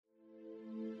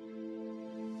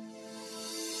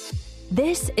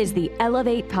This is the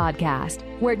Elevate Podcast,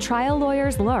 where trial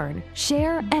lawyers learn,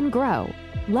 share, and grow.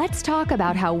 Let's talk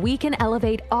about how we can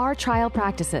elevate our trial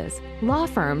practices, law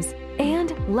firms,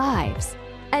 and lives.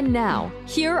 And now,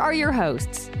 here are your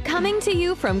hosts, coming to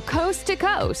you from coast to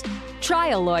coast,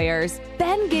 trial lawyers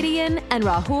Ben Gideon and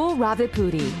Rahul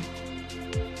Ravipudi.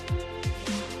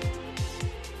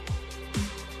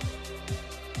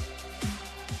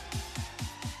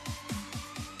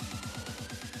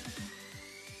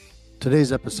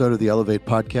 Today's episode of the Elevate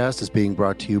Podcast is being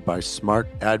brought to you by Smart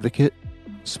Advocate.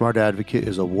 Smart Advocate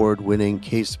is award-winning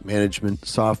case management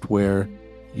software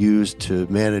used to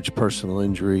manage personal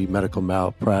injury, medical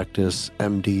malpractice,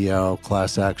 MDL,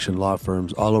 class action law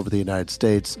firms all over the United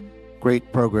States.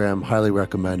 Great program, highly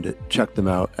recommend it. Check them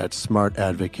out at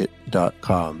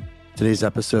smartadvocate.com. Today's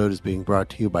episode is being brought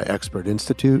to you by Expert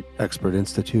Institute. Expert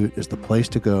Institute is the place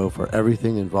to go for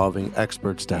everything involving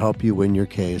experts to help you win your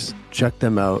case. Check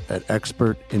them out at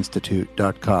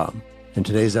expertinstitute.com. And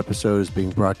today's episode is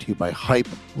being brought to you by Hype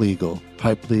Legal.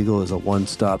 Hype Legal is a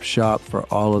one-stop shop for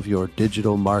all of your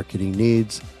digital marketing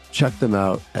needs. Check them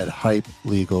out at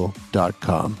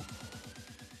hypelegal.com.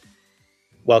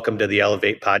 Welcome to the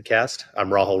Elevate Podcast. I'm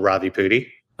Rahul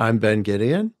Ravipudi. I'm Ben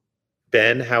Gideon.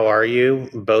 Ben, how are you?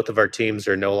 Both of our teams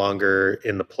are no longer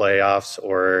in the playoffs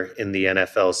or in the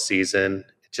NFL season.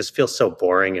 It just feels so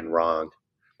boring and wrong.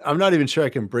 I'm not even sure I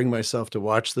can bring myself to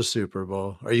watch the Super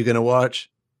Bowl. Are you going to watch?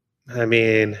 I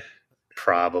mean,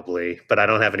 probably, but I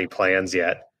don't have any plans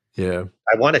yet. Yeah.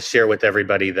 I want to share with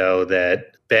everybody, though,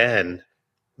 that Ben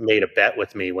made a bet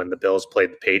with me when the Bills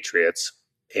played the Patriots.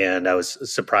 And I was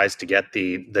surprised to get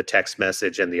the text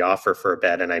message and the offer for a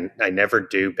bet. And I never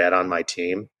do bet on my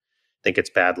team. Think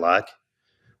it's bad luck,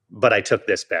 but I took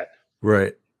this bet.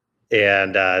 Right.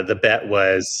 And the bet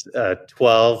was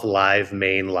 12 live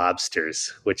Maine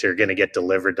lobsters, which are going to get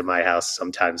delivered to my house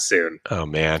sometime soon. Oh,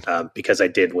 man. Because I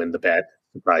did win the bet,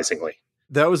 surprisingly.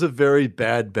 That was a very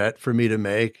bad bet for me to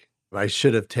make. I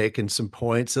should have taken some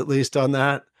points at least on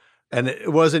that. And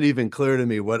it wasn't even clear to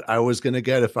me what I was going to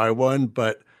get if I won,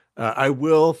 but I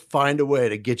will find a way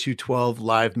to get you 12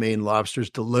 live Maine lobsters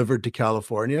delivered to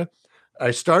California.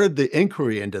 I started the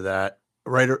inquiry into that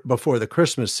right before the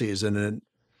Christmas season. And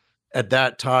at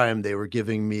that time, they were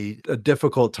giving me a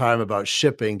difficult time about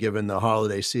shipping given the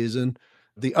holiday season.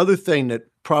 The other thing that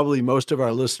probably most of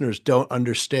our listeners don't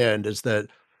understand is that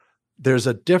there's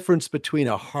a difference between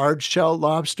a hard shell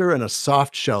lobster and a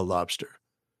soft shell lobster.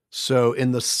 So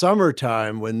in the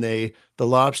summertime, when the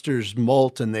lobsters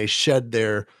molt and they shed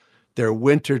their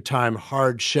wintertime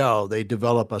hard shell, they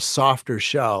develop a softer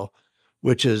shell,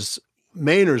 which is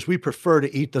Mainers, we prefer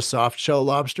to eat the soft shell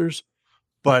lobsters,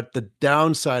 but the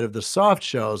downside of the soft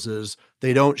shells is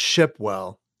they don't ship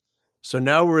well. So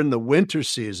now we're in the winter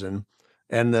season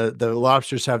and the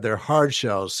lobsters have their hard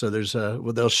shells. So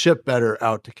they'll ship better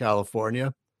out to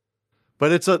California,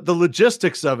 but the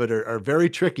logistics of it are very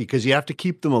tricky because you have to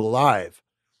keep them alive.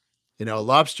 You know, a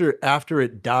lobster after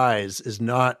it dies is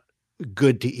not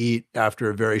good to eat after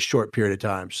a very short period of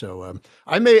time. So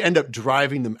I may end up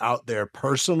driving them out there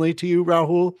personally to you,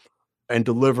 Rahul, and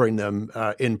delivering them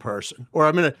in person. Or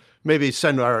I'm going to maybe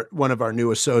send one of our new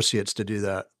associates to do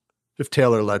that, if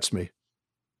Taylor lets me.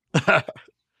 I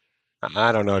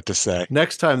don't know what to say.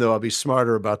 Next time, though, I'll be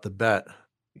smarter about the bet.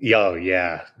 Oh,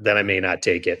 yeah. Then I may not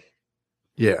take it.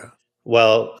 Yeah.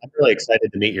 Well, I'm really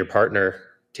excited to meet your partner,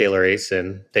 Taylor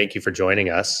Asen. Thank you for joining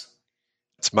us.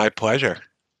 It's my pleasure.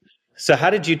 So how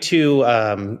did you two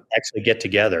actually get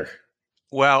together?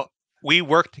 Well, we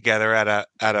worked together at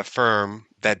a firm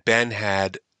that Ben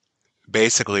had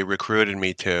basically recruited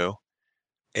me to.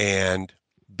 And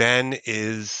Ben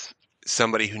is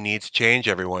somebody who needs change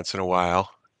every once in a while.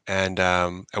 And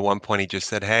at one point he just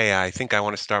said, "Hey, I think I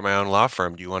want to start my own law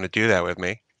firm. Do you want to do that with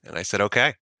me?" And I said,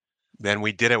 "Okay." Then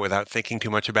we did it without thinking too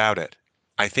much about it.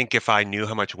 I think if I knew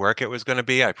how much work it was going to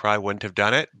be, I probably wouldn't have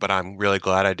done it, but I'm really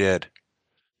glad I did.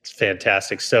 It's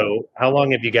fantastic. So how long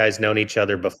have you guys known each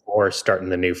other before starting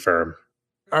the new firm?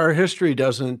 Our history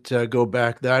doesn't go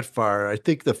back that far. I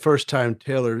think the first time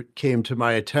Taylor came to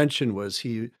my attention was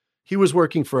he was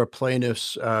working for a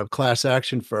plaintiff's class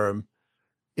action firm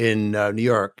in New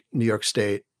York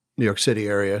State, New York City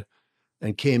area,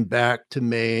 and came back to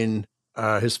Maine.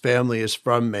 His family is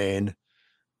from Maine.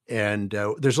 And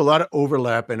there's a lot of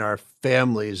overlap in our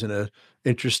families in an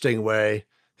interesting way.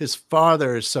 His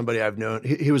father is somebody I've known.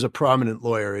 He was a prominent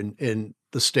lawyer in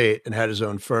the state and had his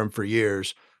own firm for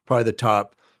years, probably the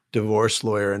top divorce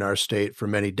lawyer in our state for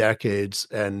many decades.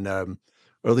 And, or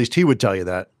at least he would tell you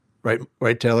that, right?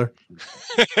 Right, Taylor?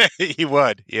 He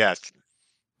would, yes.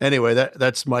 Anyway,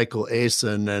 that's Michael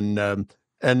Asen.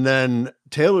 And then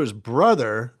Taylor's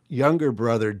brother, younger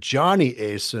brother, Johnny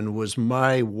Asen, was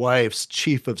my wife's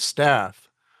chief of staff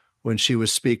when she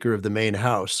was Speaker of the Maine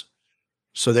House.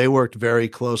 So they worked very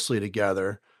closely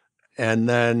together. And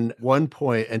then one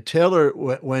point, and Taylor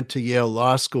went to Yale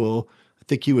Law School. I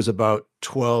think he was about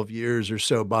 12 years or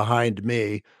so behind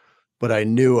me, but I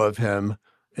knew of him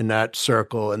in that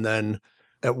circle. And then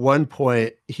at one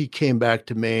point, he came back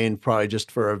to Maine probably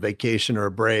just for a vacation or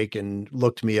a break and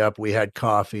looked me up. We had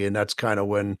coffee, and that's kind of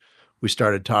when we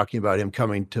started talking about him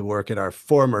coming to work at our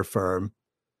former firm.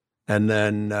 And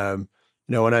then,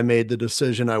 when I made the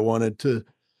decision I wanted to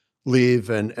leave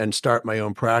and start my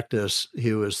own practice,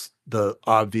 he was the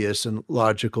obvious and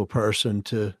logical person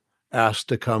to ask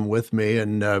to come with me.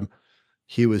 And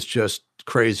he was just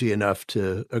crazy enough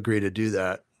to agree to do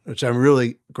that, which I'm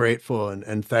really grateful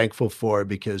and thankful for,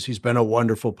 because he's been a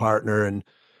wonderful partner and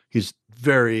he's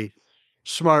very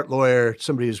smart lawyer,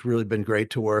 somebody who's really been great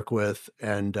to work with.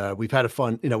 And we've had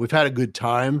a good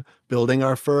time building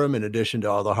our firm in addition to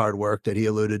all the hard work that he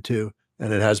alluded to.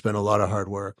 And it has been a lot of hard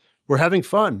work. We're having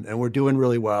fun and we're doing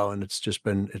really well. And it's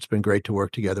been great to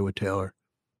work together with Taylor.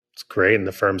 It's great. And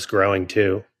the firm's growing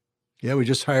too. Yeah. We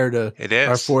just hired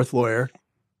our fourth lawyer.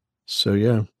 So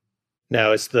yeah.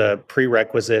 Now, is the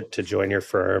prerequisite to join your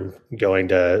firm going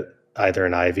to either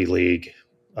an Ivy League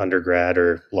undergrad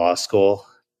or law school?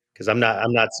 Because I'm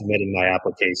not submitting my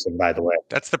application, by the way.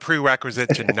 That's the prerequisite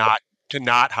to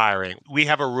not hiring. We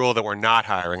have a rule that we're not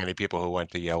hiring any people who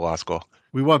went to Yale Law School.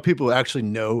 We want people who actually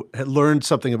learned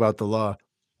something about the law.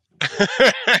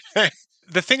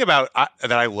 The thing that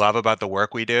I love about the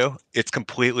work we do, it's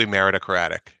completely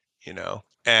meritocratic,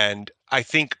 and I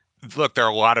think, look, there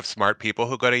are a lot of smart people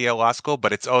who go to Yale Law School,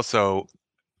 but it's also,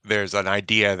 there's an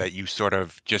idea that you sort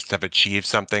of just have achieved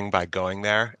something by going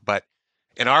there. But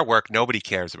in our work, nobody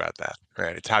cares about that,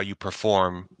 right? It's how you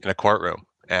perform in a courtroom,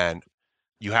 and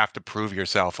you have to prove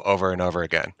yourself over and over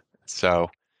again. So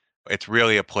it's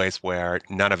really a place where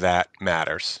none of that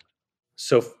matters.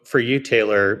 So for you,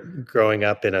 Taylor, growing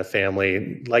up in a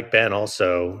family like Ben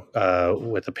also,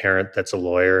 with a parent that's a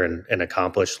lawyer and an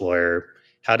accomplished lawyer,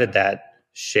 how did that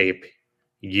shape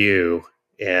you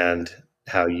and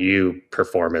how you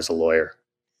perform as a lawyer?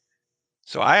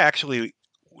 So I actually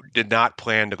did not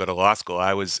plan to go to law school.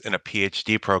 I was in a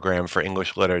PhD program for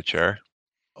English literature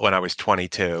when I was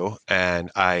 22,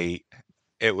 and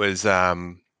it was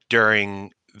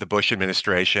during the Bush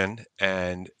administration,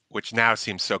 and which now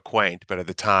seems so quaint, but at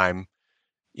the time,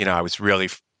 I was really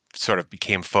sort of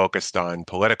became focused on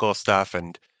political stuff.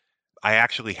 And I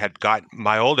actually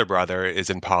my older brother is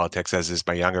in politics, as is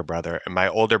my younger brother. And my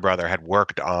older brother had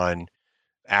worked on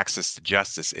access to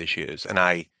justice issues. And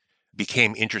I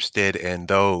became interested in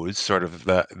those sort of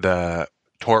the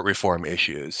tort reform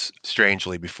issues,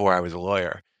 strangely, before I was a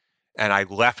lawyer. And I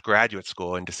left graduate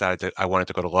school and decided that I wanted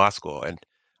to go to law school. And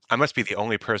I must be the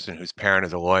only person whose parent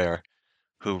is a lawyer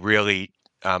who really,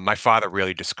 my father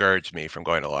really discouraged me from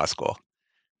going to law school.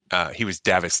 He was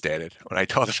devastated when I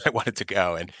told him I wanted to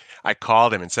go. And I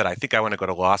called him and said, I think I want to go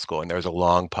to law school. And there was a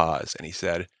long pause. And he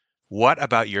said, what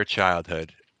about your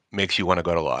childhood makes you want to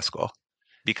go to law school?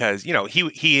 Because,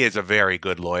 he is a very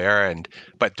good lawyer,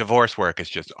 but divorce work is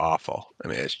just awful. I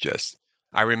mean,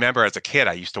 I remember as a kid,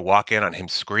 I used to walk in on him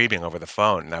screaming over the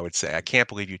phone, and I would say, I can't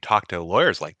believe you talk to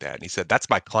lawyers like that. And he said, that's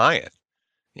my client.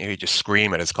 He'd just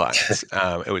scream at his clients.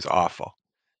 It was awful.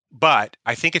 But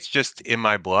I think it's just in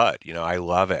my blood. I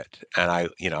love it. And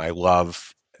I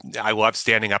love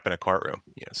standing up in a courtroom.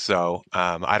 So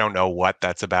I don't know what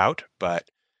that's about, but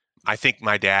I think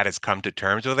my dad has come to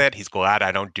terms with it. He's glad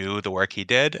I don't do the work he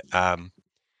did.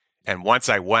 And once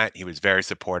I went, he was very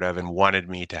supportive and wanted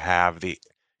me to have the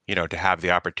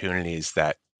opportunities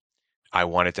that I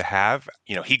wanted to have.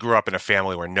 He grew up in a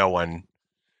family where no one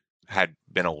had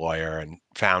been a lawyer and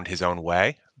found his own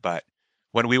way. But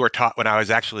when I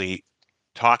was actually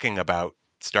talking about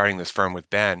starting this firm with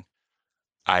Ben,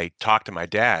 I talked to my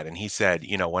dad, and he said,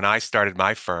 when I started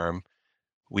my firm,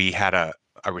 we had a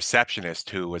receptionist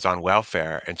who was on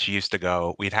welfare, and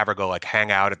we'd have her go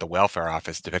hang out at the welfare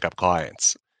office to pick up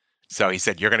clients. So he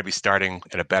said, you're going to be starting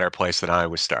in a better place than I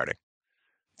was starting.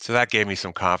 So that gave me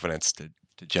some confidence to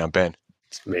jump in.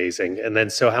 It's amazing. And then,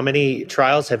 so how many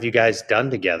trials have you guys done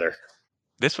together?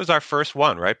 This was our first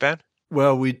one, right, Ben?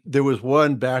 Well, there was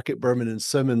one back at Berman and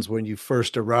Simmons when you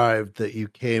first arrived that you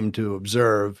came to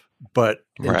observe. But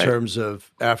in terms of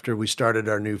after we started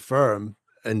our new firm,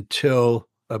 until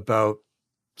about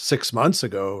 6 months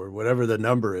ago, or whatever the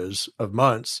number is of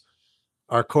months,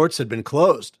 our courts had been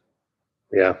closed.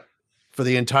 Yeah. For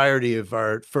the entirety of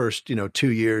our first,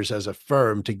 2 years as a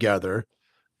firm together.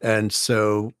 And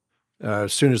so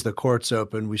as soon as the courts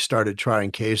opened, we started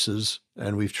trying cases,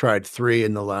 and we've tried 3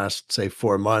 in the last, say,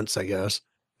 4 months, I guess.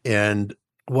 And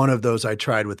one of those I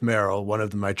tried with Merrill, one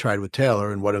of them I tried with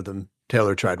Taylor, and one of them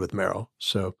Taylor tried with Merrill.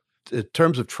 So in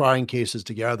terms of trying cases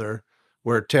together,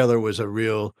 where Taylor was a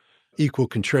real equal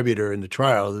contributor in the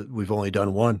trial, we've only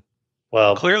done one.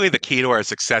 Well, clearly the key to our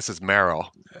success is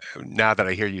Merrill. Now that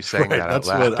I hear you saying that out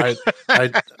loud. That's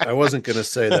what I wasn't going to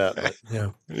say that, but yeah.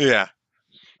 Yeah.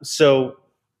 So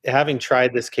having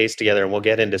tried this case together, and we'll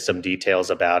get into some details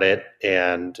about it,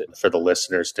 and for the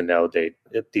listeners to know,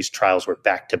 these trials were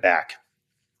back to back.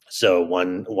 So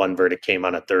one verdict came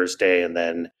on a Thursday, and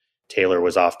then Taylor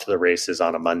was off to the races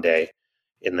on a Monday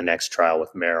in the next trial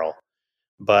with Merrill.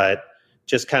 But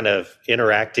just kind of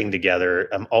interacting together,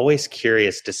 I'm always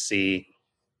curious to see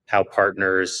how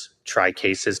partners try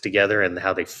cases together and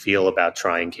how they feel about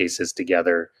trying cases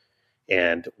together,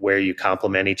 and where you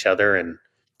complement each other and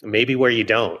maybe where you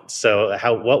don't. So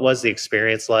what was the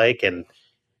experience like, and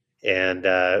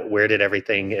where did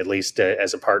everything, at least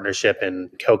as a partnership and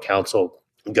co-counsel,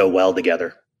 go well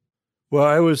together? Well,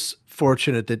 I was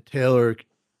fortunate that Taylor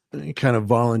kind of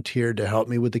volunteered to help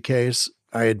me with the case.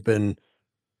 I had been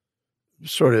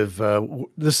sort of,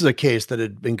 this is a case that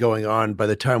had been going on by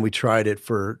the time we tried it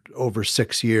for over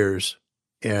 6 years,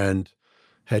 and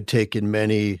had taken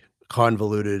many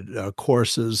convoluted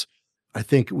courses. I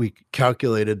think we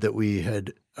calculated that we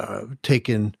had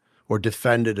taken or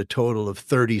defended a total of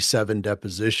 37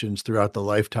 depositions throughout the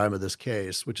lifetime of this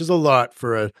case, which is a lot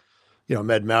for a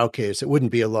med mal case. It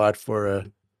wouldn't be a lot for a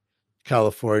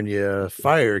California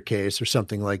fire case or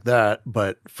something like that,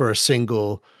 but for a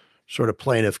single sort of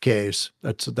plaintiff case,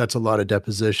 that's a lot of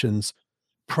depositions.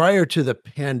 Prior to the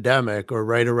pandemic, or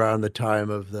right around the time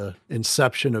of the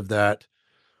inception of that,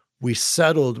 we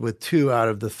settled with 2 out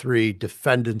of the 3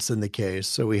 defendants in the case.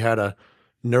 So we had a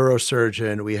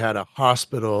neurosurgeon, we had a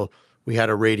hospital, we had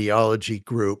a radiology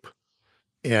group,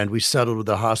 and we settled with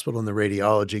the hospital and the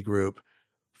radiology group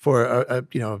for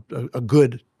a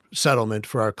good settlement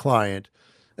for our client.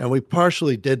 And we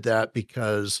partially did that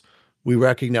because we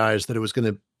recognized that it was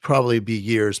going to probably be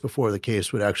years before the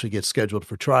case would actually get scheduled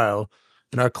for trial.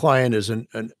 And our client is an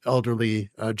elderly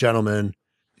gentleman.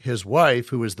 His wife,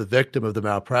 who was the victim of the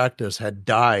malpractice, had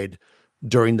died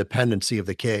during the pendency of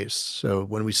the case. So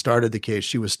when we started the case,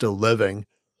 she was still living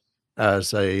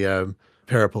as a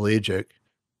paraplegic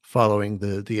following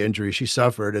the injury she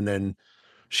suffered. And then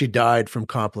she died from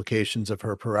complications of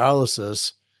her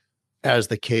paralysis as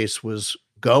the case was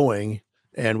going.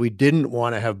 And we didn't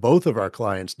want to have both of our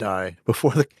clients die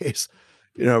before the case,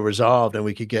 resolved, and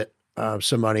we could get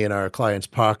some money in our client's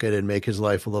pocket and make his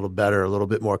life a little better, a little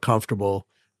bit more comfortable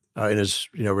in his,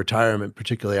 retirement,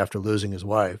 particularly after losing his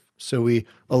wife. So we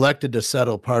elected to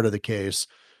settle part of the case,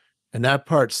 and that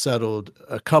part settled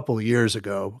a couple years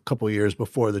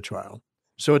before the trial.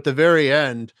 So at the very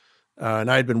end,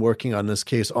 and I'd been working on this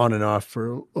case on and off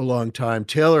for a long time.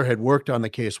 Taylor had worked on the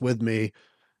case with me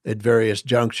at various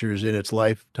junctures in its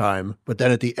lifetime, but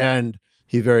then at the end,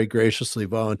 he very graciously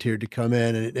volunteered to come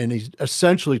in, and he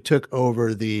essentially took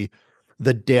over the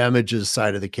damages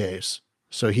side of the case.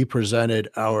 So he presented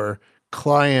our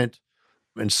client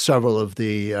and several of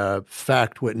the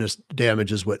fact witness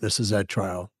damages witnesses at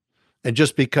trial. And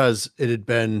just because it had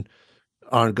been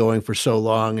ongoing for so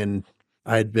long and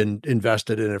I had been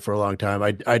invested in it for a long time,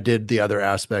 I did the other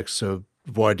aspects, so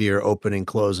voir dire, opening,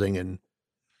 closing, and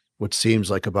what seems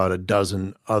like about a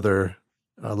dozen other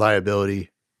liability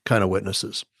kind of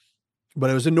witnesses. But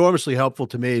it was enormously helpful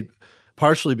to me,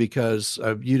 partially because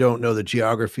you don't know the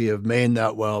geography of Maine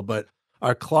that well, but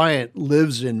our client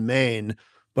lives in Maine,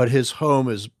 but his home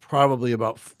is probably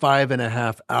about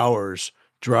 5.5 hours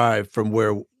drive from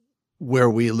where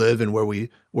we live and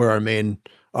where our main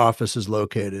office is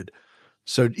located.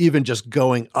 So even just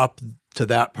going up to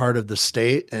that part of the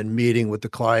state and meeting with the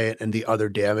client and the other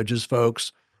damages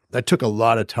folks, that took a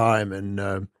lot of time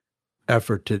and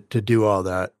effort to do all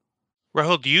that.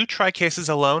 Rahul, do you try cases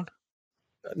alone?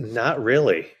 Not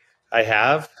really. I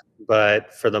have,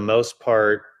 but for the most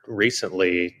part,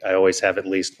 recently, I always have at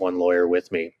least one lawyer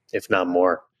with me, if not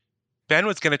more. Ben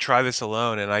was going to try this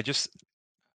alone, and I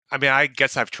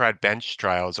guess I've tried bench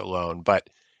trials alone, but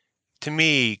to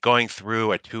me, going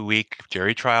through a 2-week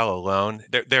jury trial alone,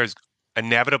 there's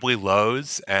inevitably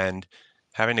lows, and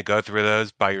having to go through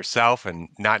those by yourself and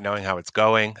not knowing how it's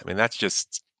going, that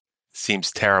just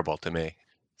seems terrible to me.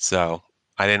 So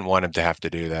I didn't want him to have to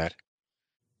do that.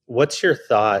 What's your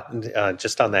thought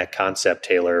just on that concept,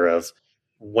 Taylor, of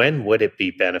when would it be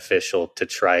beneficial to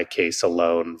try a case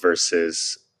alone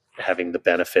versus having the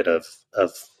benefit of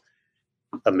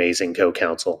amazing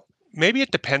co-counsel? Maybe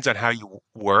it depends on how you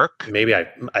work. Maybe I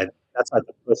that's not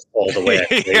the push pull the way I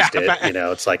Yeah, phrased it.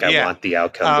 It's like I yeah. want the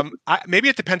outcome. Maybe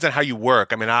it depends on how you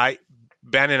work. I mean,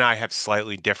 Ben and I have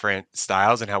slightly different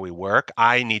styles in how we work.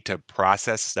 I need to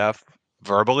process stuff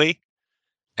verbally,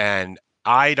 and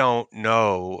I don't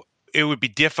know. It would be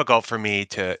difficult for me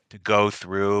to go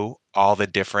through all the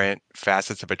different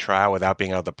facets of a trial without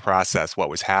being able to process what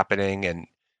was happening and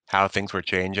how things were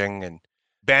changing. And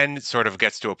Ben sort of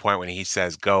gets to a point when he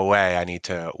says, "Go away. I need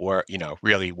to work,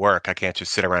 really work. I can't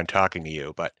just sit around talking to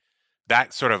you." But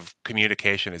that sort of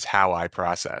communication is how I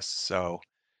process. So,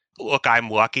 look, I'm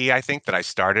lucky, I think, that I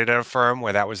started at a firm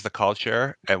where that was the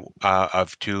culture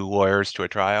of two lawyers to a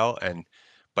trial.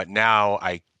 But now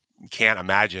I can't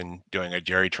imagine doing a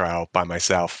jury trial by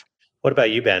myself. What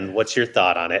about you, Ben? What's your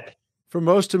thought on it? For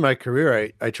most of my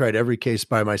career, I tried every case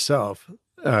by myself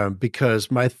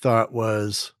because my thought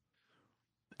was,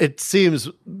 it seems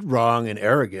wrong and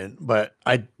arrogant, but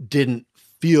I didn't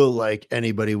feel like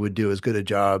anybody would do as good a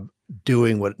job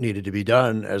doing what needed to be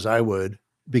done as I would,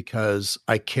 because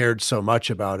I cared so much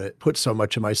about it, put so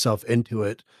much of myself into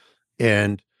it,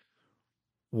 and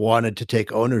wanted to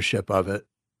take ownership of it.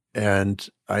 And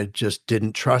I just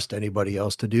didn't trust anybody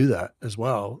else to do that as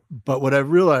well. But what I've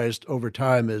realized over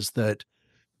time is that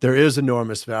there is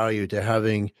enormous value to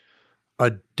having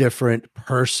a different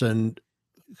person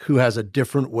who has a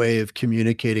different way of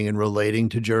communicating and relating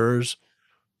to jurors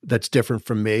that's different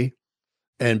from me.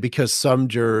 And because some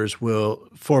jurors will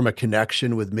form a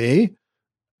connection with me,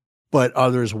 but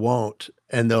others won't.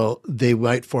 And they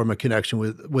might form a connection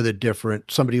with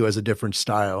somebody who has a different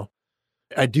style.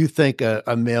 I do think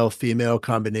a male-female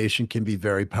combination can be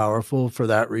very powerful for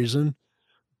that reason.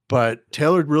 But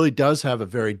Taylor really does have a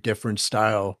very different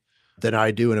style than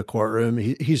I do in a courtroom.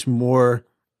 He's more,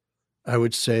 I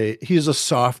would say, he's a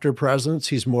softer presence.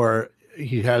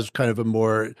 He has kind of a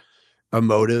more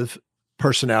emotive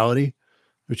personality,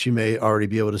 which you may already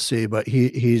be able to see. But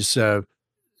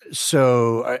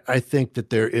so I think that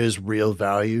there is real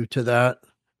value to that.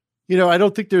 I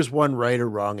don't think there's one right or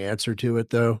wrong answer to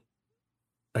it, though.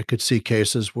 I could see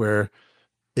cases where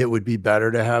it would be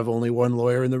better to have only one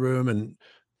lawyer in the room. And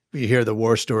you hear the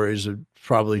war stories are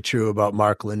probably true about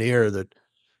Mark Lanier, that,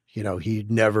 he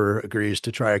never agrees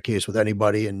to try a case with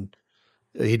anybody, and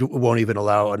he won't even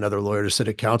allow another lawyer to sit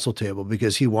at counsel table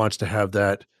because he wants to have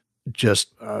that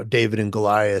just David and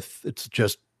Goliath. It's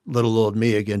just little old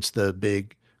me against the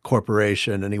big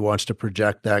corporation. And he wants to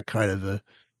project that kind of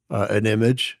an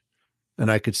image.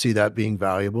 And I could see that being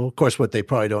valuable. Of course, what they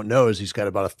probably don't know is he's got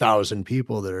about 1,000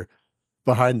 people that are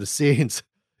behind the scenes,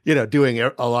 doing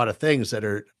a lot of things that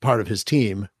are part of his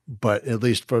team. But at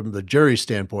least from the jury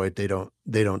standpoint, they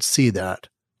don't see that.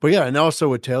 But yeah, and also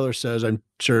what Taylor says, I'm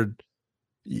sure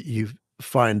you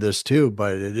find this too,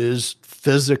 but it is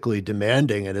physically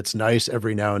demanding, and it's nice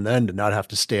every now and then to not have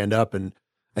to stand up and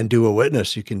do a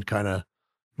witness. You can kind of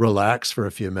relax for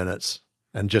a few minutes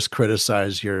and just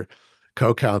criticize your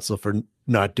co-counsel for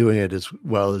not doing it as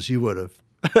well as you would have.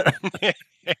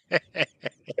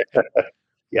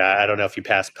 Yeah, I don't know if you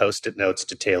pass Post-it notes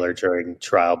to Taylor during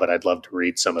trial, but I'd love to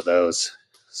read some of those.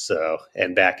 So,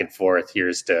 and back and forth,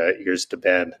 here's to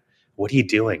Ben. What are you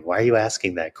doing? Why are you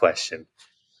asking that question?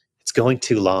 It's going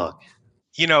too long.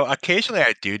 Occasionally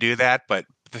I do that, but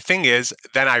the thing is,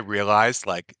 then I realized,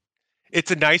 like, it's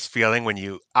a nice feeling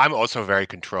when I'm also very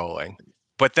controlling,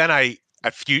 but then I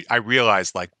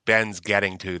realized, like, Ben's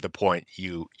getting to the point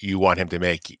you want him to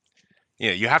make.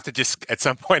 You have to just at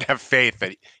some point have faith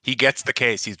that he gets the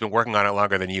case. He's been working on it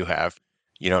longer than you have.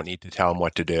 You don't need to tell him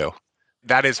what to do.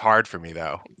 That is hard for me,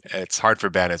 though. It's hard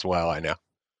for Ben as well, I know.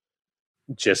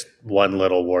 Just one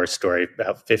little war story.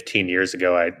 About 15 years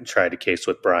ago, I tried a case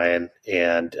with Brian,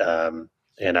 and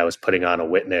I was putting on a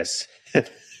witness.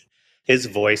 His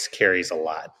voice carries a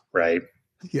lot, right?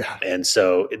 Yeah. And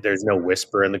so there's no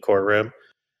whisper in the courtroom.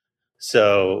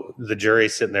 So the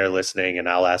jury's sitting there listening, and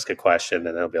I'll ask a question,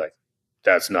 and they'll be like,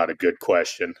 "That's not a good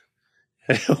question."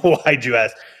 Why'd you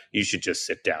ask? You should just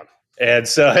sit down. And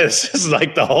so it's just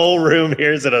like the whole room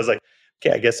hears it. I was like,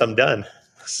 okay, I guess I'm done.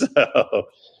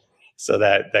 So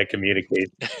that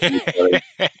communication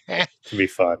can be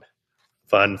fun,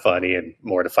 funny, and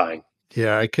mortifying.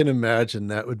 Yeah, I can imagine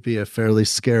that would be a fairly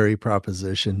scary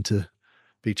proposition to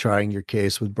be trying your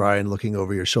case with Brian looking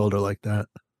over your shoulder like that.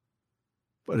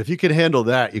 But if you can handle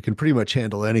that, you can pretty much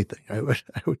handle anything, I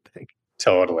would think.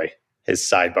 Totally. His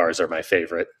sidebars are my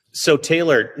favorite. So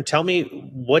Taylor, tell me,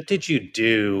 what did you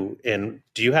do, and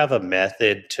do you have a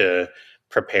method to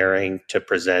preparing to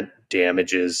present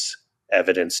damages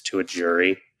evidence to a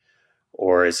jury,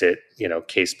 or is it,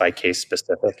 case by case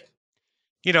specific?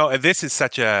 This is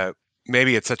such a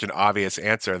maybe it's such an obvious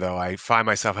answer, though. I find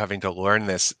myself having to learn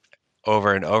this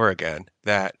over and over again,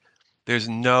 that there's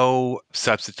no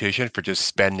substitution for just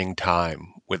spending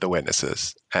time with the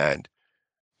witnesses. And,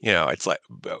 it's like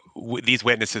these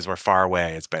witnesses were far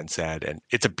away, as Ben said, and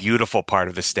it's a beautiful part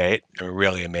of the state and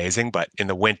really amazing. But in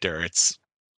the winter, it's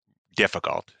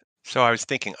difficult. So I was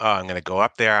thinking, oh, I'm going to go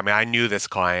up there. I mean, I knew this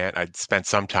client. I'd spent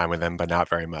some time with him, but not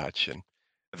very much. And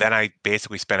then I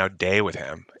basically spent a day with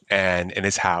him and in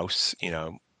his house,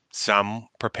 some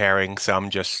preparing,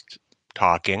 some just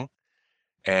talking.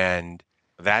 And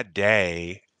that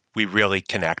day we really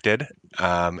connected.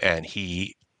 And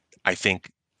I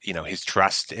think, his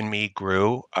trust in me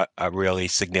grew a really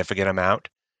significant amount.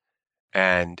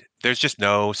 And there's just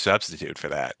no substitute for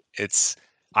that.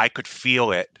 I could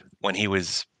feel it when he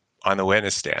was on the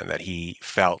witness stand, that he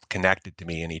felt connected to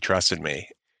me and he trusted me.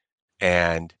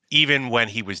 And even when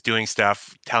he was doing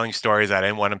stuff, telling stories I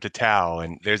didn't want him to tell,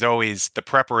 and there's always the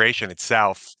preparation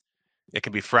itself. It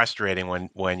can be frustrating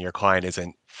when your client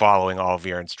isn't following all of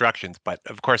your instructions, but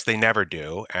of course they never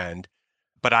do.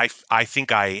 But I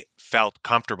think I felt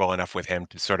comfortable enough with him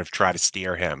to sort of try to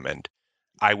steer him. And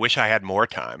I wish I had more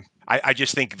time. I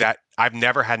just think that I've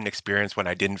never had an experience when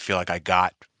I didn't feel like I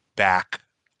got back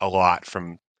a lot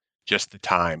from just the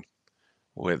time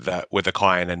with the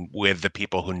client and with the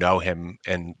people who know him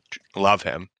and love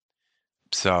him.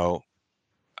 So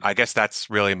I guess that's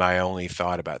really my only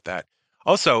thought about that.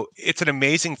 Also, it's an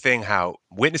amazing thing how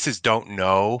witnesses don't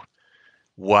know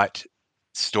what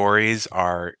stories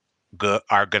are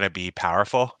going to be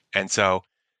powerful. And so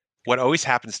what always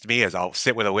happens to me is I'll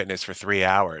sit with a witness for 3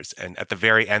 hours, and at the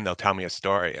very end, they'll tell me a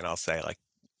story, and I'll say, like,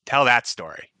 tell that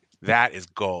story. That is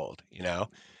gold,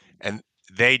 And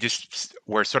they just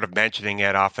were sort of mentioning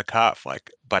it off the cuff,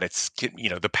 but it's,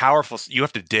 the powerful, you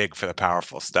have to dig for the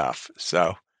powerful stuff.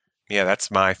 So, yeah,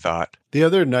 that's my thought. The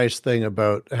other nice thing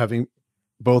about having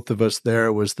both of us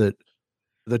there was that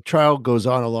the trial goes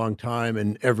on a long time,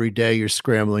 and every day you're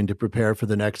scrambling to prepare for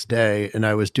the next day. And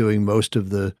I was doing most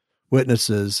of the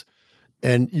witnesses,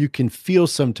 and you can feel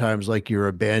sometimes like you're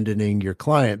abandoning your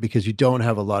client because you don't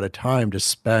have a lot of time to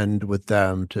spend with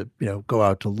them to, go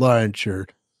out to lunch or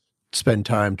spend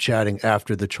time chatting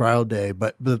after the trial day.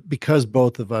 But because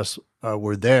both of us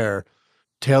were there,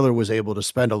 Taylor was able to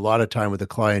spend a lot of time with the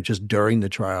client just during the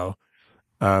trial.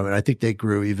 And I think they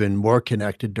grew even more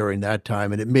connected during that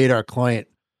time. And it made our client,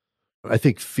 I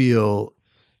think, feel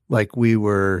like we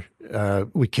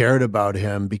cared about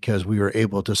him because we were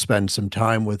able to spend some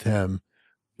time with him.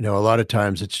 A lot of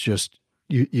times it's just,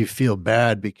 you feel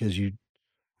bad because you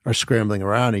are scrambling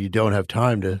around and you don't have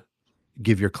time to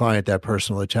give your client that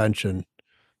personal attention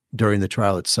during the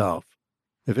trial itself.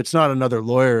 If it's not another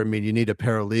lawyer, you need a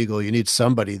paralegal, you need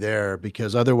somebody there,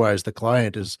 because otherwise the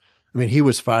client he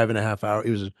was 5.5 hours.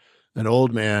 He was an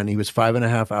old man. He was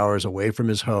 5.5 hours away from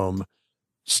his home,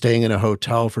 staying in a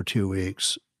hotel for 2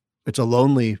 weeks. It's a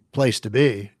lonely place to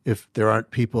be if there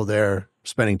aren't people there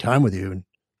spending time with you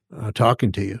and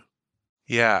talking to you.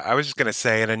 Yeah, I was just going to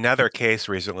say, in another case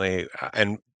recently,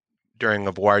 and during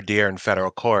a voir dire in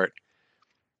federal court,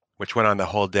 which went on the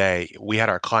whole day, we had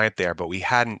our client there, but we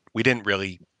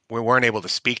weren't able to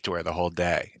speak to her the whole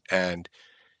day. And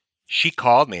she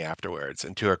called me afterwards,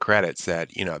 and to her credit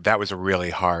said, that was a really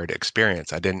hard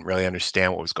experience. I didn't really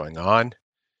understand what was going on.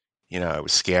 It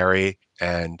was scary.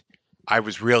 And I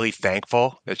was really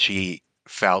thankful that she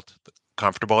felt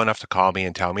comfortable enough to call me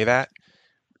and tell me that.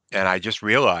 And I just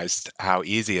realized how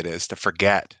easy it is to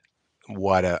forget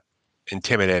what a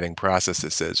intimidating process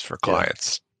this is for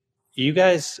clients. You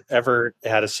guys ever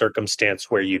had a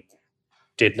circumstance where you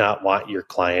did not want your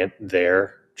client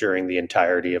there during the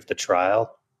entirety of the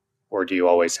trial? Or do you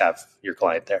always have your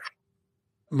client there?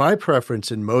 My preference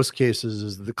in most cases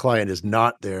is the client is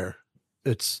not there.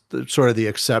 It's sort of the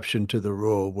exception to the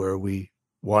rule where we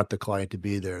want the client to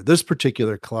be there. This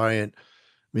particular client,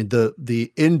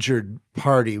 the injured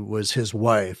party was his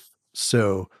wife.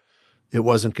 So it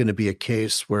wasn't going to be a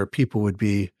case where people would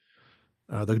be,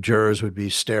 the jurors would be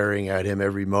staring at him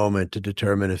every moment to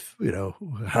determine if,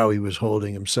 how he was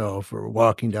holding himself or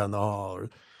walking down the hall.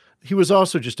 He was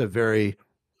also just a very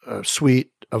sweet,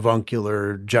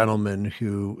 avuncular gentleman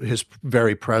who his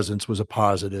very presence was a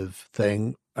positive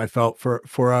thing, I felt,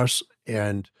 for us.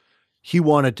 And he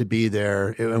wanted to be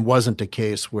there. It wasn't a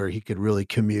case where he could really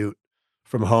commute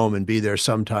from home and be there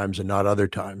sometimes and not other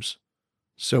times.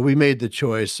 So we made the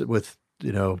choice with,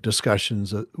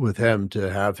 discussions with him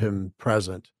to have him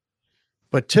present.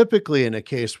 But typically in a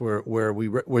case where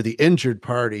the injured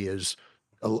party is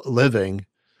living,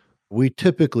 we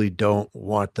typically don't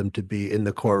want them to be in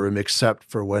the courtroom except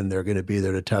for when they're going to be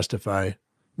there to testify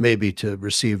maybe to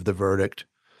receive the verdict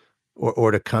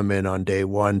or to come in on day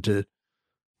one to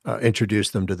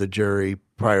introduce them to the jury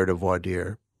prior to voir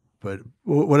dire. But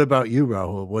what about you,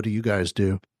 Rahul? What do you guys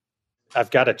do?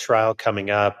 I've got a trial coming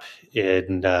up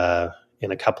in a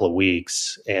couple of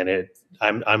weeks, and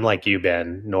I'm like you,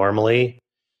 Ben. Normally,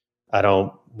 I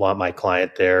don't want my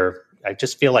client there. I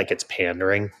just feel like it's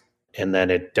pandering, and then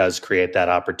it does create that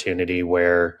opportunity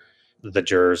where the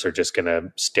jurors are just going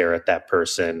to stare at that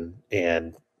person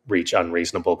and reach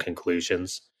unreasonable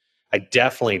conclusions. I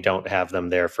definitely don't have them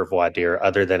there for voir dire,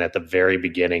 other than at the very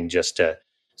beginning,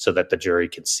 so that the jury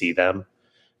can see them,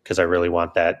 because I really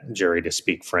want that jury to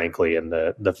speak frankly and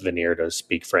the veneer to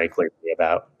speak frankly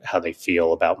about how they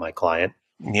feel about my client.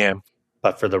 Yeah.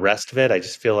 But for the rest of it, I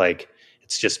just feel like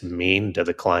it's just mean to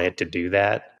the client to do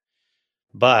that.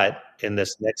 But in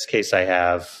this next case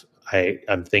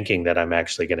I'm thinking that I'm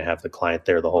actually going to have the client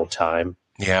there the whole time.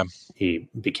 Yeah. He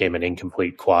became an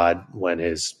incomplete quad when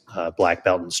his black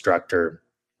belt instructor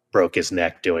broke his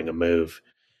neck doing a move.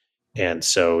 And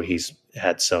so he's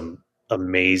had some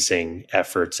amazing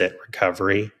efforts at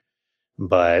recovery,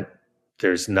 but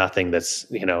there's nothing that's,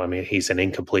 he's an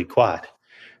incomplete quad.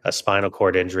 A spinal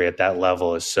cord injury at that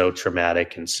level is so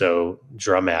traumatic and so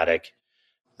dramatic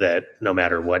that no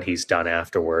matter what he's done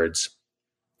afterwards,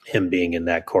 him being in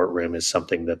that courtroom is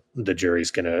something that the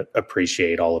jury's going to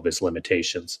appreciate all of his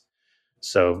limitations.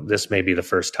 So this may be the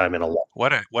first time in a long.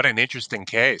 What an interesting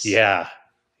case. Yeah.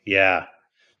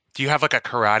 Do you have like a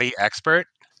karate expert?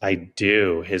 I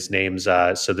do. His name's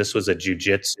so this was a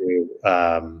jiu-jitsu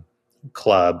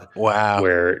club. Wow.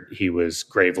 Where he was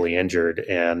gravely injured,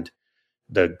 and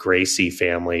the Gracie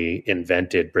family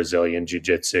invented Brazilian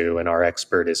jiu-jitsu, and our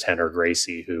expert is Henner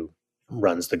Gracie, who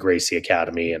runs the Gracie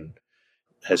Academy and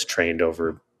has trained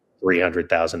over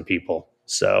 300,000 people.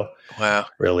 So wow,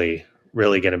 really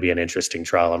going to be an interesting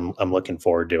trial. I'm looking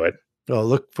forward to it. I'll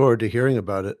look forward to hearing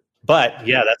about it. But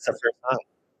yeah, that's the first time.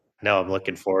 No, I'm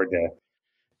looking forward to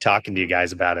talking to you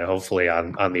guys about it, hopefully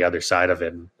on the other side of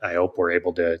it. And I hope we're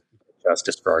able to do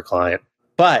justice for our client.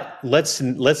 But let's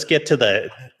get to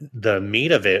the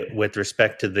meat of it with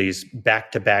respect to these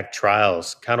back-to-back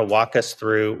trials. Kind of walk us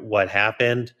through what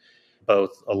happened,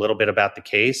 both a little bit about the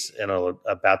case and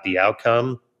about the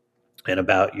outcome and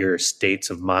about your states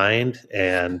of mind,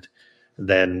 and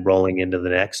then rolling into the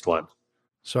next one.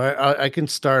 So I can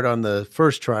start on the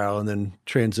first trial and then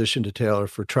transition to Taylor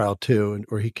for trial 2,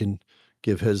 or he can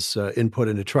give his input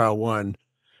into trial 1.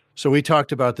 So we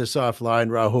talked about this offline,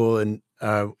 Rahul, and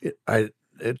I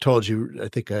told you, I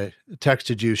think I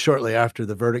texted you shortly after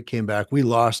the verdict came back. We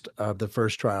lost the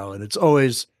first trial, and it's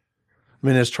always,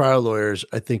 as trial lawyers,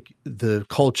 I think the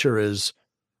culture is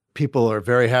people are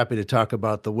very happy to talk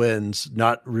about the wins,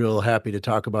 not real happy to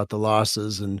talk about the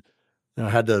losses. And I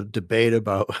had to debate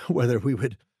about whether we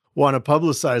would want to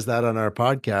publicize that on our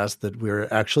podcast, that we're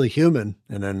actually human,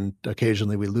 and then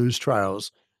occasionally we lose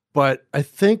trials. But I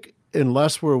think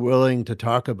unless we're willing to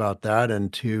talk about that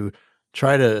and to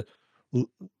try to,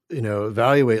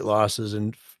 evaluate losses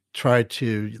and try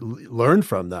to learn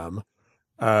from them,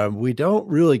 we don't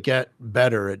really get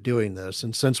better at doing this.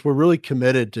 And since we're really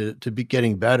committed to be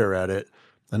getting better at it,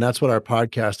 and that's what our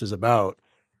podcast is about,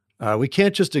 we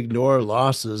can't just ignore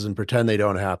losses and pretend they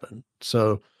don't happen.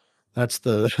 So that's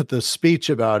the speech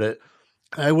about it.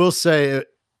 I will say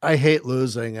I hate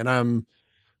losing, and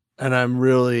I'm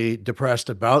really depressed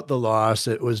about the loss.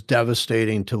 It was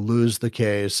devastating to lose the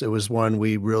case. It was one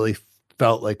we really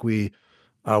felt like we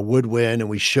would win and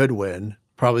we should win.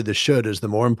 Probably the should is the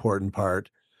more important part,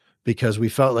 because we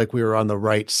felt like we were on the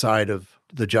right side of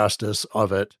the justice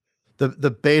of it. The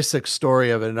basic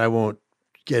story of it, and I won't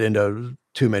get into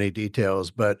too many details,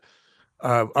 but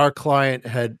our client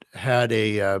had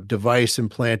a device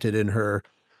implanted in her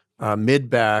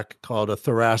mid-back called a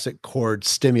thoracic cord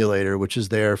stimulator, which is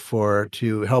there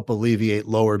to help alleviate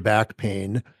lower back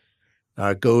pain.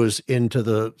 Goes into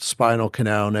the spinal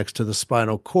canal next to the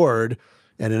spinal cord,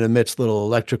 and it emits little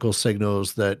electrical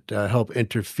signals that help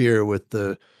interfere with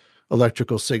the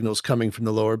electrical signals coming from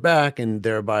the lower back, and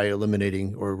thereby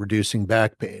eliminating or reducing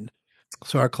back pain.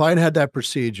 So our client had that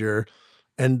procedure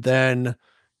and then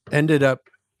ended up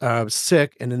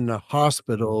sick and in the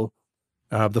hospital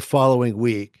the following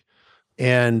week,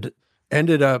 and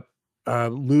ended up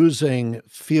losing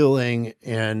feeling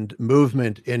and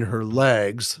movement in her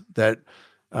legs that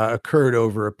occurred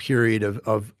over a period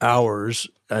of hours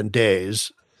and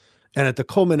days. And at the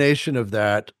culmination of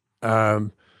that,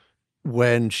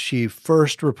 when she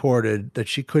first reported that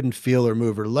she couldn't feel or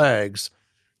move her legs,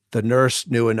 the nurse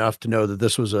knew enough to know that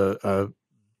this was a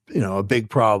big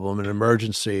problem, an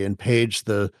emergency, and paged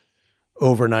the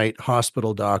overnight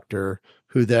hospital doctor,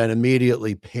 who then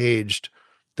immediately paged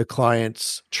the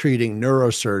client's treating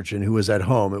neurosurgeon who was at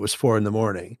home. It was 4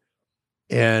 a.m.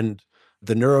 And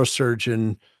the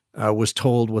neurosurgeon was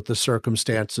told what the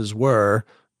circumstances were,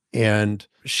 and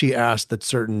she asked that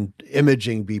certain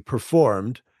imaging be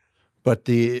performed. But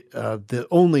the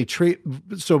only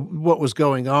so what was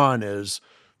going on is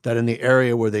that in the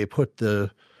area where they put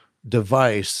the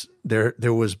device, there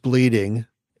was bleeding,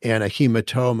 and a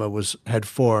hematoma had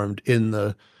formed in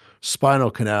the spinal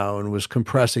canal and was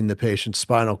compressing the patient's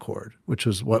spinal cord, which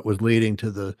was what was leading to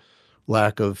the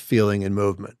lack of feeling and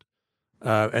movement.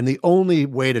 And the only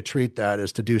way to treat that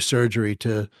is to do surgery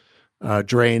to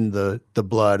drain the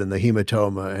blood and the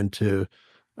hematoma and to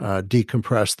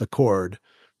decompress the cord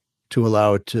to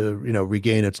allow it to,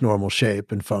 regain its normal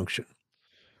shape and function.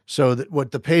 So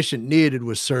what the patient needed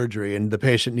was surgery, and the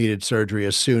patient needed surgery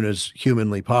as soon as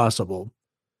humanly possible.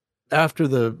 After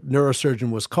the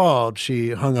neurosurgeon was called,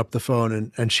 she hung up the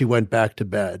phone and she went back to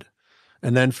bed.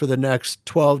 And then for the next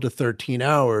 12 to 13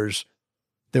 hours,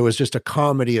 there was just a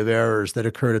comedy of errors that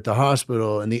occurred at the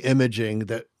hospital, and the imaging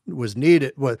that was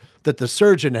needed, that the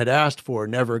surgeon had asked for,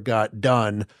 never got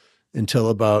done until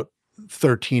about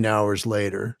 13 hours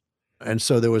later. And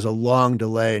so there was a long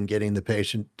delay in getting the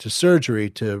patient to surgery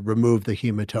to remove the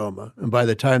hematoma. And by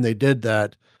the time they did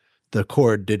that, the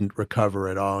cord didn't recover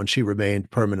at all, and she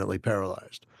remained permanently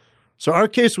paralyzed. So our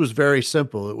case was very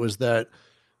simple. It was that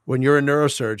when you're a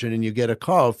neurosurgeon and you get a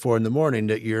call at 4 a.m.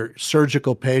 that your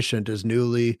surgical patient is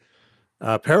newly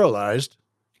paralyzed,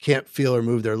 can't feel or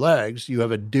move their legs, you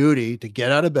have a duty to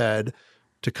get out of bed,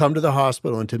 to come to the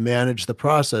hospital, and to manage the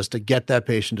process to get that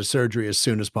patient to surgery as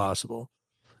soon as possible.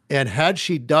 And had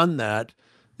she done that,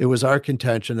 it was our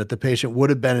contention that the patient would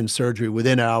have been in surgery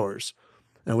within hours.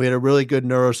 And we had a really good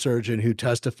neurosurgeon who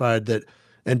testified that,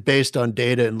 and based on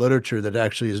data and literature that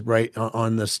actually is right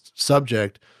on this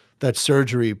subject, that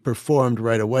surgery performed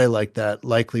right away like that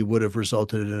likely would have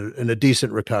resulted in a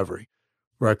decent recovery,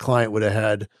 where our client would have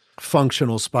had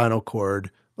functional spinal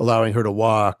cord, allowing her to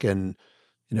walk and,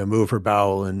 move her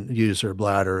bowel and use her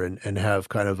bladder and have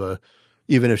kind of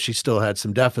even if she still had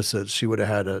some deficits, she would have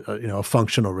had a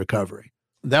functional recovery.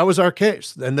 That was our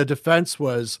case. And the defense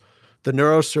was the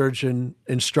neurosurgeon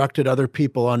instructed other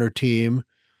people on her team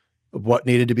of what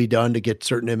needed to be done to get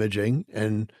certain imaging.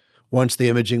 And once the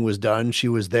imaging was done, she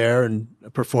was there and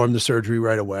performed the surgery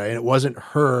right away. And it wasn't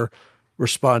her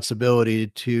responsibility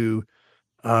to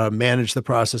manage the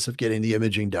process of getting the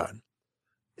imaging done.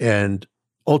 And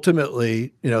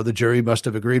ultimately, the jury must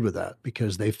have agreed with that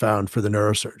because they found for the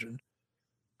neurosurgeon.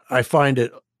 I find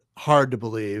it hard to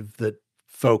believe that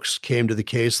folks came to the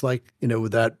case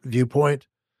with that viewpoint,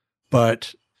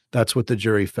 but that's what the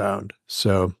jury found.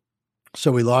 So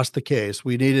we lost the case.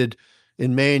 We needed,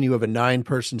 in Maine, you have a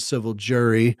 9-person civil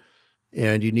jury,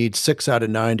 and you need 6 out of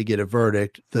 9 to get a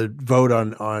verdict. The vote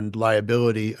on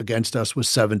liability against us was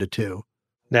 7-2.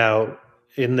 Now,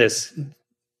 in this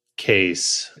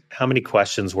case, how many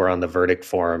questions were on the verdict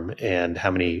form, and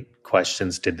how many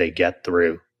questions did they get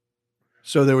through?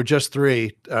 So there were just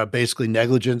 3, basically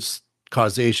negligence,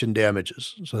 causation,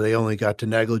 damages. So they only got to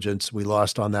negligence. We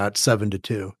lost on that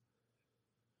 7-2.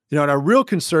 And our real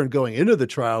concern going into the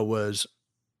trial was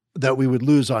that we would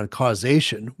lose on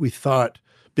causation. We thought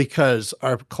because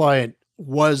our client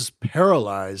was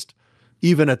paralyzed,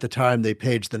 even at the time they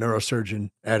paged the neurosurgeon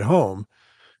at home.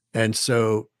 And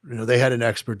so, they had an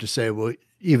expert to say, well,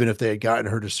 even if they had gotten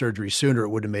her to surgery sooner, it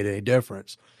wouldn't have made any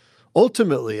difference.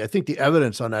 Ultimately, I think the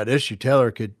evidence on that issue,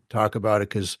 Taylor could talk about it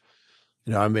because,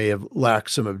 I may have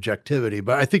lacked some objectivity,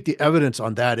 but I think the evidence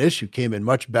on that issue came in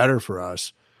much better for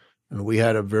us. And we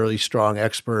had a really strong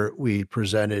expert. We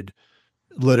presented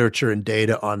literature and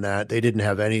data on that. They didn't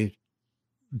have any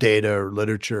data or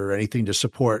literature or anything to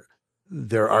support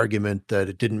their argument that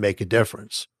it didn't make a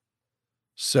difference.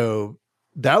 So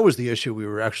that was the issue we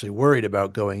were actually worried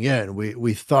about going in.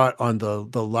 We thought on the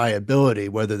liability,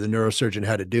 whether the neurosurgeon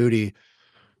had a duty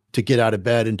to get out of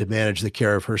bed and to manage the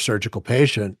care of her surgical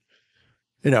patient.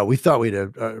 We thought we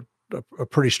had a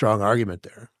pretty strong argument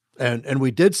there. And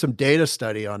we did some data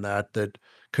study on that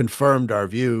confirmed our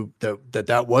view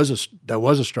that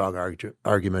was a strong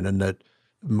argument and that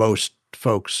most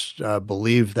folks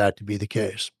believe that to be the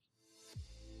case.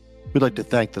 We'd like to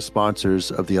thank the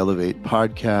sponsors of the Elevate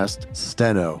podcast,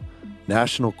 Steno,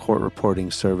 national court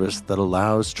reporting service that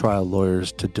allows trial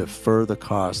lawyers to defer the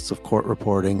costs of court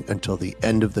reporting until the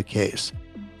end of the case.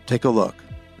 Take a look,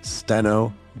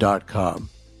 steno.com.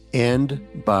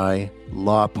 And by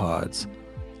LawPods.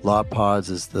 LawPods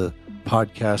is the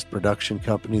podcast production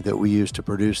company that we use to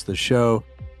produce the show,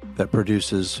 that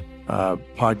produces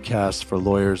podcasts for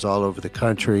lawyers all over the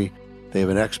country. They have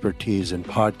an expertise in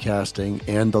podcasting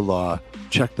and the law.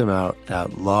 Check them out at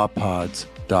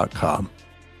lawpods.com.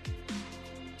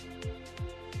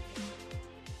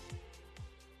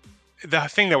 The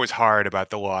thing that was hard about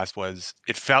the loss was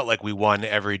it felt like we won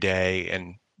every day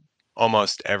and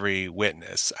almost every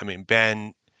witness. I mean,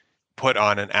 Ben put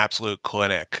on an absolute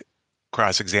clinic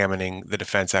cross-examining the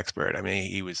defense expert. I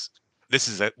mean,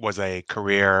 was a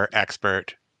career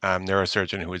expert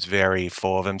neurosurgeon who was very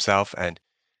full of himself, and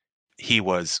he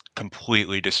was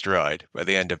completely destroyed by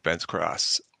the end of Ben's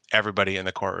cross. Everybody in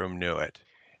the courtroom knew it.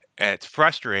 And it's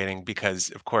frustrating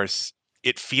because, of course,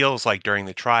 it feels like during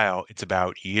the trial, it's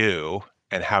about you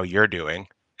and how you're doing.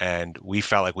 And we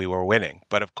felt like we were winning.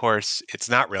 But of course, it's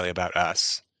not really about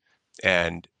us.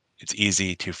 And it's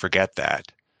easy to forget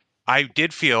that. I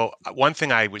did feel one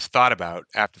thing I was thought about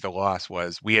after the loss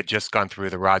was we had just gone through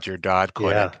the Roger Dodd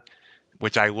clinic,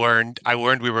 which I learned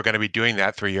we were going to be doing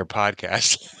that through your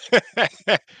podcast.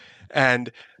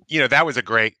 And, that was a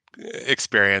great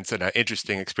experience and an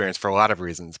interesting experience for a lot of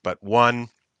reasons. But one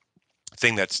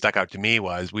thing that stuck out to me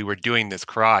was we were doing this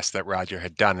cross that Roger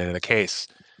had done in a case.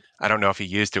 I don't know if he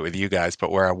used it with you guys,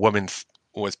 but where a woman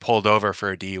was pulled over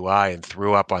for a DUI and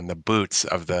threw up on the boots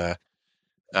of the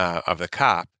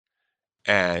cop,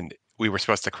 and we were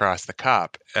supposed to cross the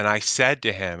cop. And I said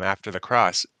to him after the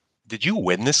cross, "Did you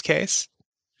win this case?"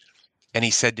 And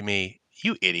he said to me,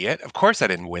 "You idiot! Of course I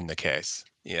didn't win the case."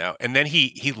 And then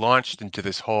he launched into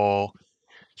this whole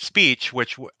speech,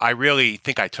 which I really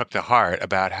think I took to heart,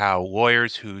 about how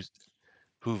lawyers who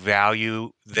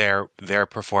value their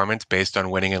performance based on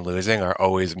winning and losing are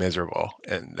always miserable.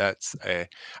 And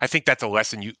I think that's a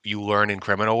lesson you learn in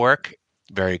criminal work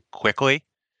very quickly.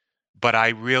 But I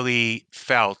really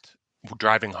felt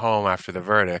driving home after the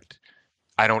verdict,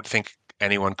 I don't think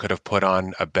anyone could have put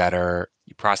on a better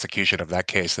prosecution of that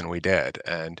case than we did.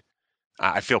 And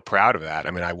I feel proud of that.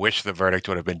 I mean, I wish the verdict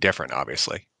would have been different,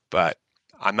 obviously, but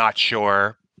I'm not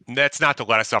sure. That's not to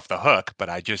let us off the hook, but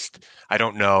I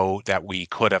don't know that we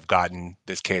could have gotten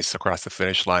this case across the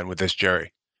finish line with this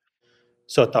jury.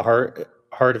 So at the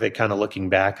heart of it, kind of looking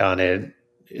back on it,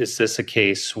 is this a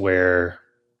case where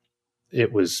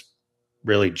it was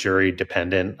really jury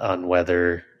dependent on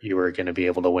whether you were going to be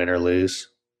able to win or lose?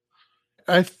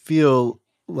 I feel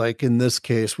like in this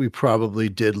case, we probably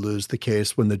did lose the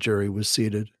case when the jury was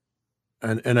seated.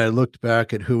 And I looked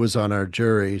back at who was on our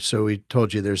jury. So we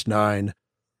told you there's 9.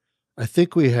 I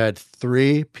think we had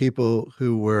 3 people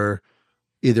who were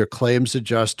either claims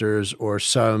adjusters or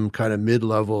some kind of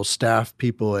mid-level staff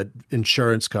people at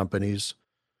insurance companies.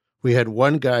 We had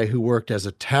one guy who worked as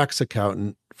a tax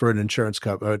accountant for an insurance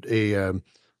company, a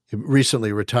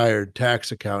recently retired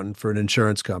tax accountant for an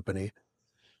insurance company.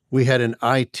 We had an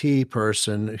IT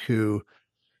person who,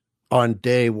 on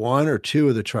day 1 or 2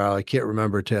 of the trial, I can't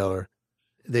remember, Taylor,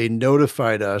 they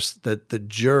notified us that the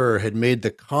juror had made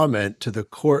the comment to the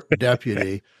court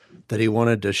deputy that he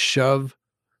wanted to shove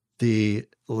the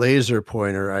laser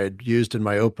pointer I had used in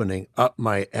my opening up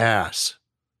my ass.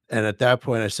 And at that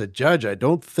point I said, "Judge, I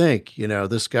don't think,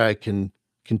 this guy can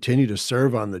continue to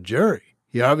serve on the jury."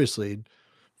 He obviously,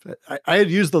 I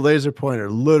had used the laser pointer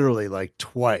literally like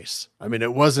twice. I mean,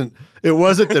 it wasn't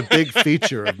the big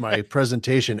feature of my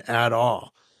presentation at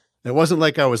all. It wasn't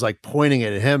like I was like pointing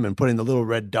at him and putting the little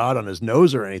red dot on his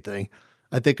nose or anything.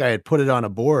 I think I had put it on a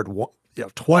board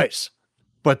twice.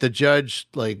 But the judge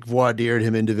voir dired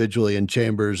him individually in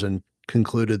chambers and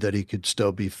concluded that he could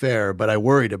still be fair. But I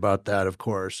worried about that, of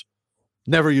course.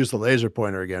 Never used the laser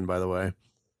pointer again, by the way.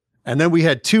 And then we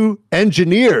had 2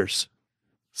 engineers.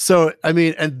 So, I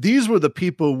mean, and these were the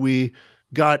people we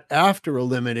got after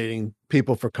eliminating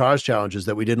people for cause challenges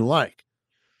that we didn't like.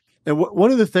 And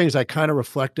one of the things I kind of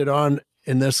reflected on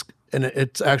in this, and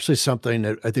it's actually something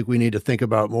that I think we need to think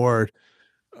about more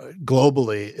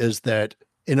globally, is that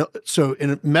in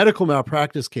medical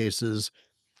malpractice cases,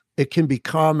 it can be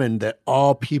common that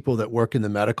all people that work in the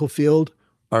medical field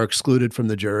are excluded from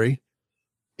the jury.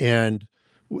 And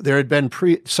there had been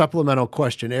supplemental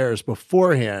questionnaires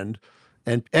beforehand,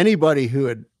 and anybody who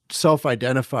had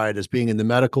self-identified as being in the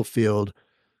medical field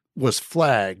was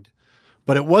flagged,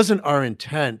 but it wasn't our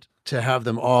intent to have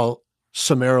them all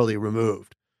summarily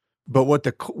removed. But what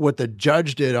the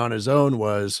judge did on his own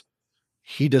was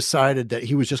he decided that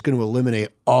he was just going to eliminate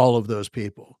all of those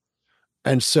people.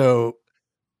 And so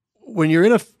when you're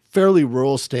in a fairly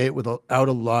rural state without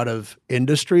a lot of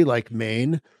industry like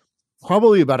Maine,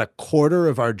 probably about a quarter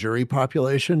of our jury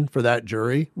population for that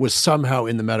jury was somehow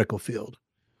in the medical field,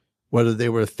 whether they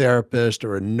were a therapist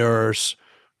or a nurse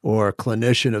or a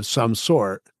clinician of some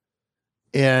sort.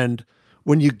 And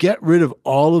when you get rid of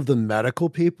all of the medical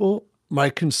people, my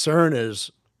concern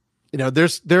is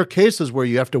there are cases where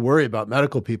you have to worry about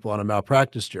medical people on a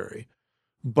malpractice jury,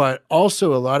 but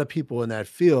also a lot of people in that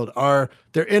field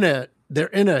they're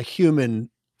in a human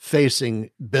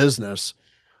facing business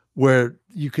where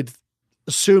you could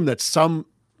assume that some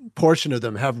portion of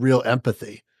them have real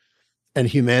empathy and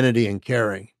humanity and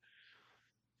caring.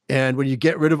 And when you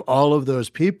get rid of all of those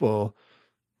people,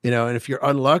 and if you're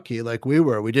unlucky, like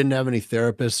we didn't have any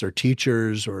therapists or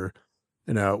teachers or,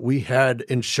 we had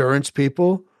insurance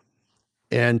people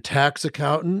and tax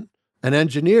accountant and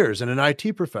engineers and an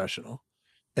IT professional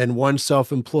and one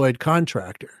self-employed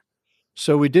contractor.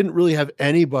 So we didn't really have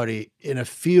anybody in a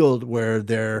field where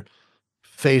they're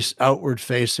outward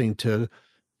facing to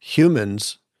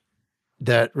humans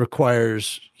that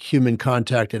requires human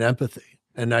contact and empathy.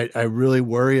 And I really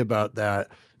worry about that.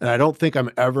 And I don't think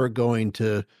I'm ever going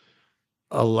to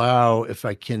allow, if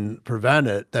I can prevent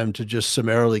it, them to just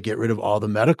summarily get rid of all the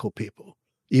medical people,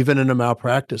 even in a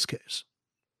malpractice case,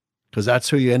 because that's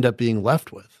who you end up being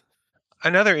left with.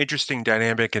 Another interesting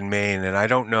dynamic in Maine, and I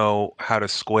don't know how to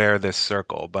square this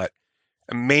circle, but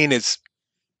Maine is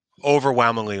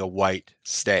overwhelmingly a white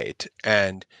state,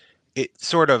 and it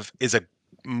sort of is a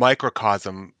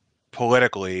microcosm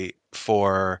politically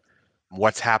for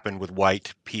what's happened with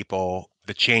white people,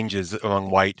 the changes among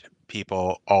white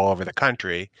people all over the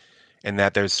country, and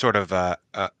that there's sort of a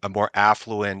more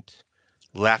affluent,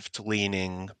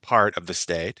 left-leaning part of the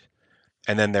state.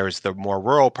 And then there's the more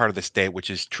rural part of the state, which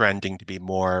is trending to be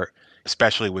more,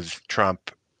 especially with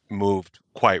Trump, moved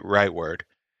quite rightward.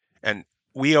 And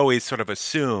we always sort of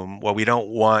assume, well, we don't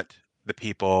want the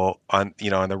people on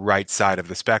the right side of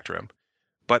the spectrum.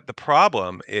 But the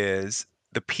problem is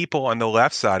the people on the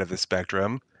left side of the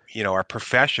spectrum, are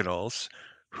professionals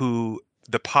who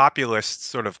the populist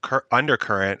sort of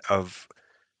undercurrent of,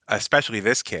 especially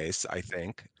this case, I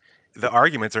think, the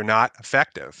arguments are not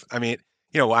effective. I mean,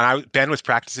 when Ben was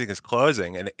practicing his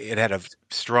closing, and it had a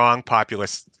strong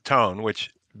populist tone, which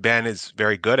Ben is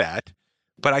very good at.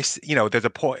 But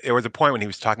there was a point when he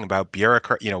was talking about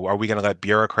bureaucrat, are we going to let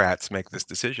bureaucrats make this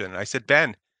decision? And I said,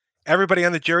 Ben, everybody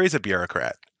on the jury is a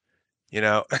bureaucrat.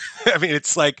 I mean,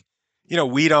 it's like,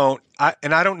 we don't,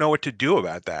 and I don't know what to do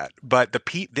about that. But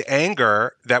the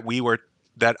anger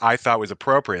that I thought was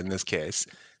appropriate in this case,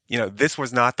 this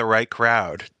was not the right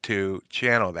crowd to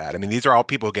channel that. I mean, these are all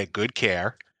people who get good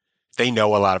care. They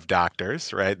know a lot of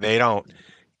doctors, right? They don't,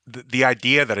 the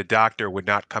idea that a doctor would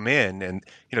not come in and,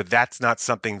 that's not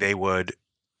something they would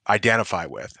identify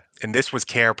with. And this was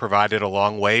care provided a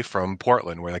long way from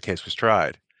Portland, where the case was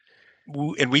tried.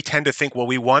 And we tend to think, well,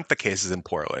 we want the cases in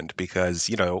Portland because,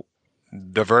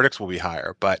 the verdicts will be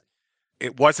higher. But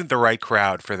it wasn't the right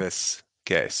crowd for this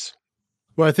case.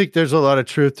 Well, I think there's a lot of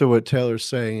truth to what Taylor's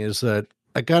saying, is that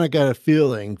I kind of got a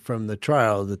feeling from the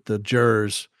trial that the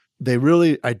jurors, they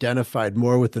really identified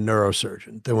more with the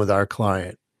neurosurgeon than with our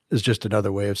client, is just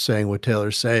another way of saying what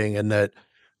Taylor's saying. And that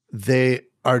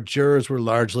our jurors were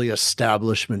largely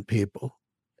establishment people,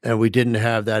 and we didn't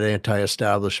have that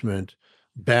anti-establishment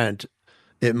bent.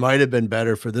 It might have been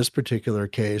better for this particular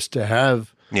case to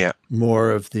have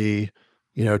more of the,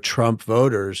 Trump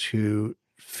voters who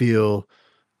feel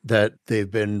that they've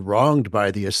been wronged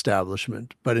by the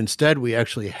establishment. But instead, we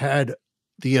actually had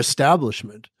the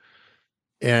establishment.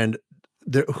 And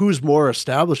who's more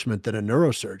establishment than a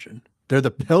neurosurgeon? They're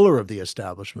the pillar of the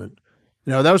establishment.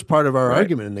 That was part of our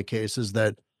argument in the case, is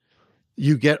that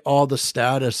you get all the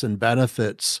status and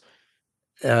benefits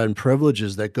and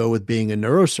privileges that go with being a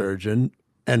neurosurgeon.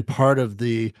 And part of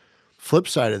the flip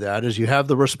side of that is you have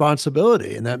the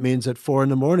responsibility. And that means at 4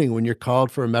 a.m, when you're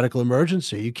called for a medical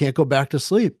emergency, you can't go back to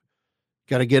sleep.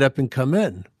 Got to get up and come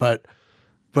in. But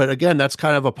again, that's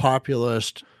kind of a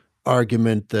populist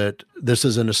argument that this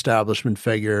is an establishment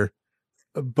figure.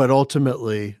 But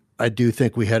ultimately, I do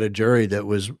think we had a jury that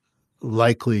was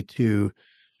likely to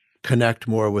connect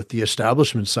more with the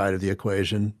establishment side of the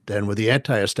equation than with the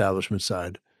anti-establishment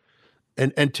side.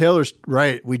 And Taylor's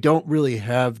right. We don't really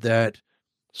have that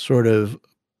sort of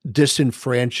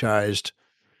disenfranchised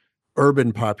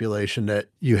urban population that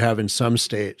you have in some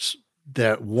states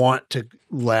that want to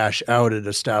lash out at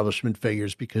establishment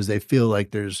figures because they feel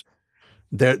like they're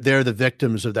the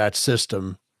victims of that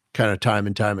system kind of time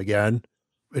and time again.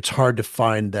 It's hard to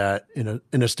find that in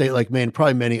a state like Maine,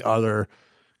 probably many other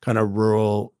kind of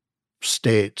rural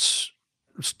states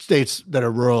that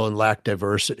are rural and lack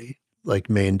diversity like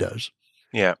Maine does.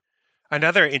 Yeah.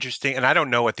 Another interesting, and I don't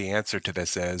know what the answer to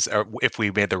this is, or if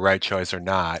we made the right choice or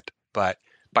not, but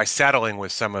by settling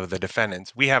with some of the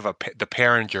defendants, we have the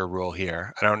Paringer rule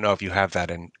here. I don't know if you have that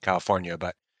in California,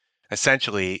 but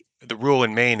essentially the rule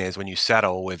in Maine is when you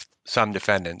settle with some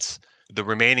defendants, the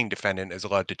remaining defendant is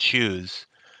allowed to choose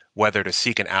whether to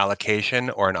seek an allocation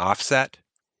or an offset.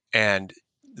 And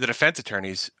the defense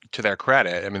attorneys, to their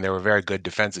credit, I mean, they were very good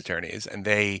defense attorneys, and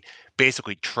they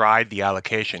basically tried the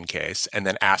allocation case and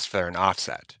then asked for an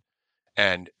offset.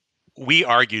 And we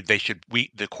argued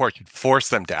the court should force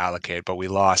them to allocate, but we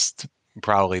lost.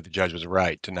 Probably the judge was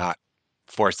right to not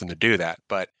force them to do that.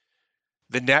 But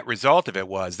the net result of it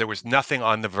was there was nothing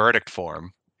on the verdict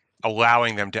form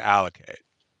allowing them to allocate,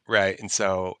 right? And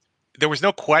so there was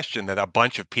no question that a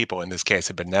bunch of people in this case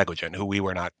had been negligent who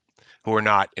were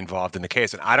not involved in the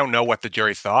case. And I don't know what the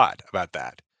jury thought about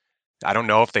that. I don't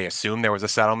know if they assumed there was a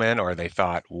settlement or they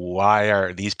thought, why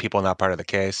are these people not part of the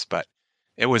case? But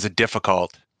it was a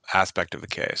difficult aspect of the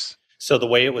case. So the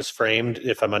way it was framed,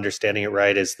 if I'm understanding it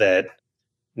right, is that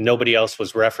nobody else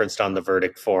was referenced on the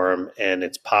verdict form, and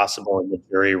it's possible in the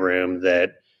jury room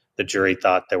that the jury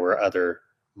thought there were other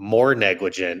more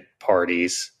negligent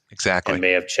parties. Exactly. And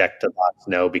may have checked the box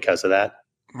no because of that.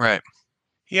 Right.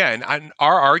 Yeah, and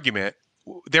our argument,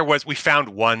 we found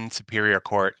one superior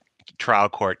court, trial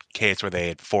court case where they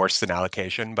had forced an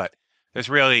allocation, but there's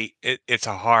really, it's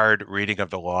a hard reading of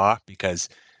the law because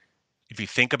if you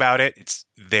think about it, it's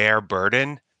their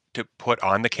burden to put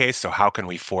on the case. So how can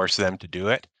we force them to do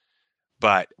it?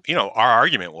 But, our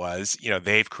argument was,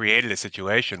 they've created a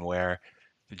situation where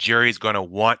the jury is going to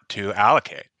want to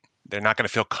allocate. They're not going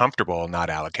to feel comfortable not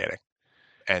allocating.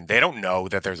 And they don't know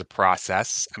that there's a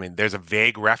process. I mean, there's a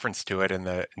vague reference to it in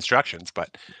the instructions,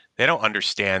 but they don't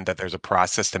understand that there's a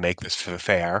process to make this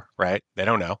fair, right? They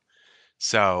don't know.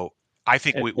 So I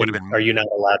think we would have been... Are you not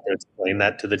allowed to explain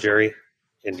that to the jury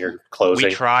in your closing?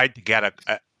 We tried to get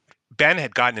Ben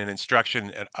had gotten an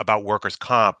instruction about workers'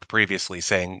 comp previously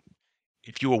saying,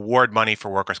 if you award money for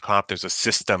workers' comp, there's a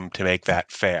system to make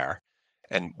that fair.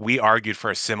 And we argued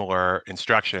for a similar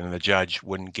instruction, and the judge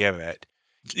wouldn't give it.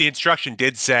 The instruction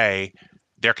did say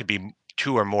there could be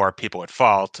two or more people at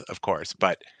fault, of course,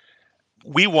 but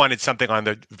we wanted something on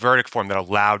the verdict form that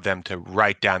allowed them to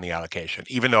write down the allocation,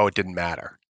 even though it didn't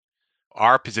matter.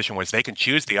 Our position was they can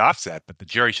choose the offset, but the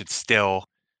jury should still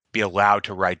be allowed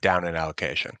to write down an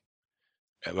allocation.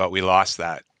 But we lost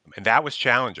that, and that was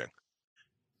challenging.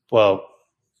 Well,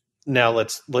 now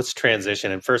let's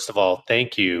transition. And first of all,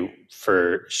 thank you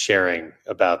for sharing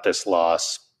about this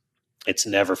loss. It's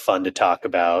never fun to talk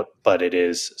about, but it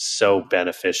is so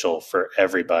beneficial for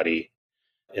everybody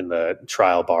in the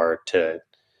trial bar to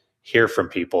hear from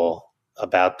people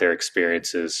about their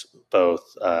experiences, both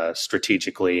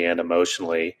strategically and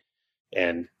emotionally.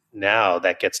 And now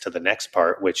that gets to the next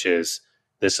part, which is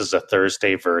this is a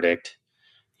Thursday verdict.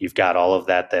 You've got all of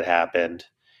that happened.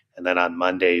 And then on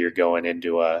Monday, you're going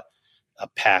into a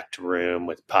packed room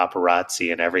with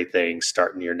paparazzi and everything,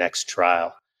 starting your next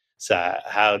trial. So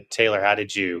Taylor, how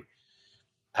did you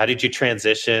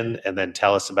transition, and then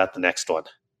tell us about the next one?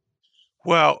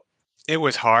 Well, it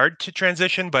was hard to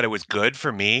transition, but it was good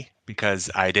for me because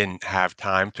I didn't have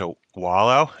time to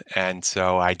wallow. And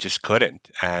so I just couldn't.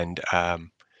 And,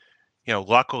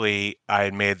 luckily I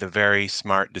had made the very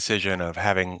smart decision of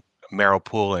having Meryl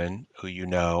Poulin, who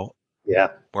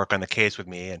work on the case with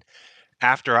me. And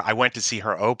after I went to see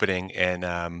her opening in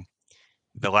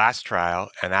the last trial,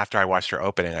 and after I watched her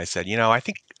opening, I said, I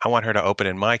think I want her to open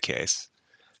in my case.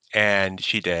 And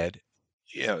she did.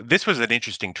 This was an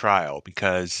interesting trial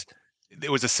because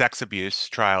it was a sex abuse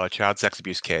trial, a child sex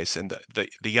abuse case. And the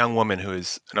young woman, who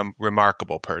is a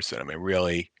remarkable person, I mean,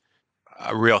 really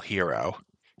a real hero,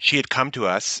 she had come to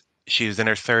us. She was in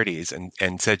her 30s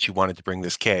and said she wanted to bring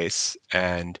this case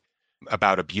and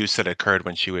about abuse that occurred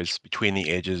when she was between the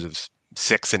ages of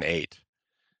 6 and 8.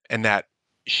 And that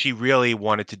she really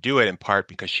wanted to do it in part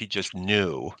because she just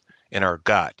knew in her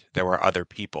gut there were other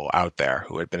people out there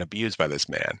who had been abused by this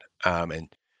man. And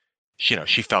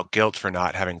she felt guilt for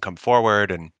not having come forward,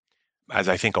 and as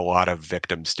I think a lot of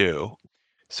victims do.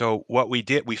 So what we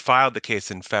did, we filed the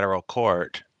case in federal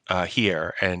court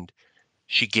here, and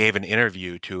she gave an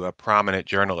interview to a prominent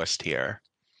journalist here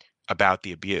about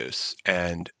the abuse.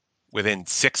 And within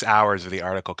 6 hours of the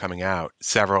article coming out,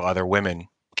 several other women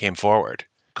came forward,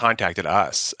 contacted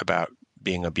us about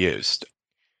being abused.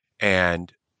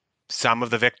 And some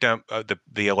of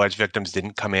the alleged victims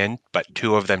didn't come in, but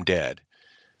 2 of them did,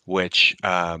 which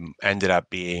ended up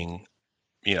being,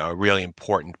 a really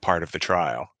important part of the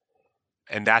trial.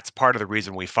 And that's part of the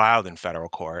reason we filed in federal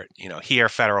court. Here,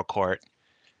 federal court,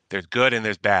 there's good and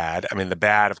there's bad. I mean, the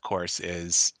bad, of course,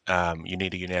 is you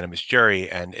need a unanimous jury.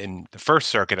 And in the First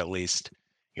Circuit, at least,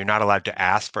 you're not allowed to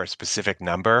ask for a specific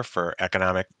number for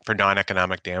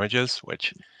non-economic damages,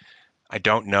 which I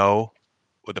don't know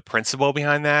what the principle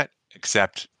behind that,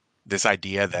 except this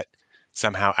idea that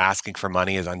somehow asking for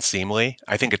money is unseemly.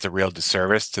 I think it's a real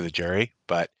disservice to the jury,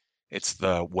 but it's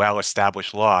the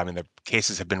well-established law. I mean, the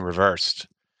cases have been reversed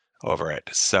over it.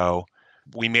 So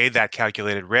we made that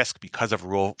calculated risk because of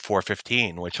Rule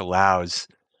 415, which allows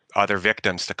other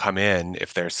victims to come in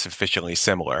if they're sufficiently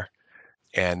similar.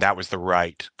 And that was the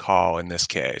right call in this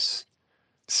case.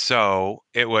 So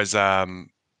it was an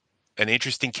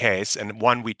interesting case, and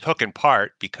one we took in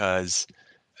part because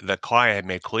the client had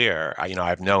made clear, I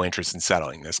have no interest in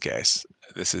settling this case.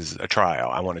 This is a trial.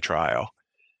 I want a trial.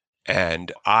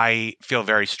 And I feel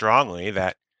very strongly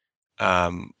that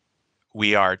the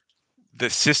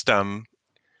system,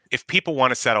 if people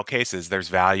want to settle cases, there's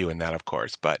value in that, of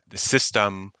course, but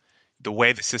the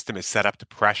way the system is set up to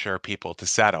pressure people to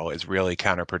settle is really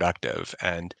counterproductive.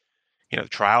 And,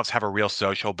 trials have a real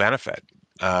social benefit.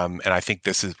 And I think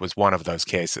this was one of those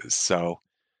cases. So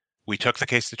we took the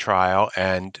case to trial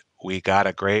and we got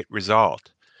a great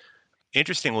result.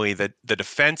 Interestingly, the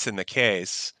defense in the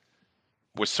case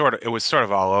was sort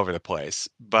of all over the place.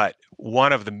 But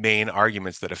one of the main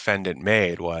arguments the defendant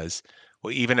made was,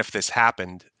 well, even if this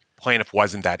happened, plaintiff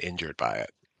wasn't that injured by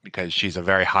it because she's a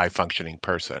very high functioning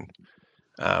person.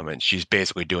 And she's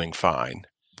basically doing fine.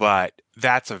 But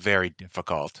that's a very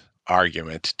difficult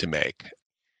argument to make.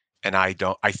 And I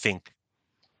think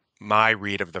my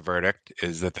read of the verdict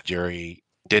is that the jury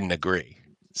didn't agree.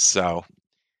 So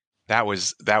that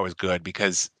was good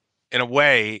because in a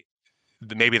way,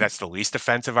 maybe that's the least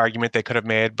offensive argument they could have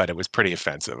made, but it was pretty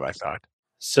offensive, I thought.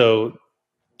 So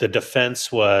the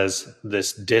defense was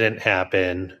this didn't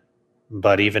happen,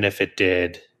 but even if it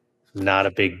did, not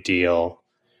a big deal.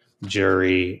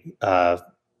 Jury,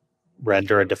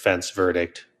 render a defense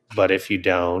verdict, but if you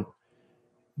don't,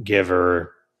 give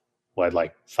her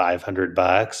like $500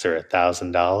 or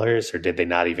 $1,000, or did they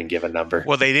not even give a number?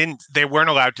 Well, they weren't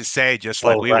allowed to say, just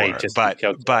like we were,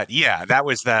 but yeah, that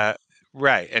was the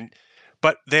right.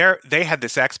 But they had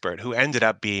this expert who ended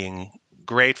up being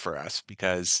great for us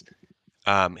because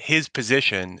his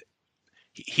position,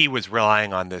 he was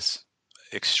relying on this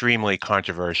extremely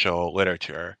controversial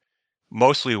literature.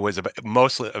 Mostly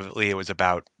it was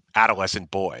about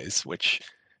adolescent boys, which,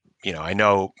 I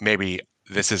know maybe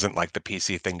this isn't like the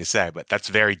PC thing to say, but that's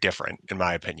very different in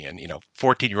my opinion.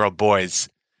 14-year-old boys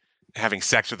having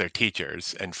sex with their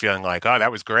teachers and feeling like, oh,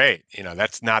 that was great.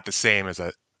 That's not the same as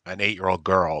an 8-year-old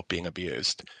girl being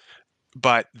abused.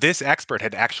 But this expert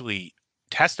had actually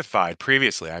testified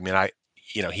previously. I mean,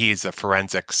 he's a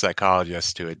forensic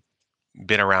psychologist who had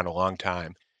been around a long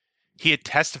time. He had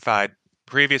testified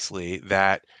previously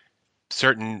that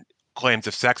certain claims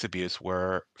of sex abuse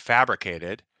were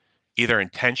fabricated, either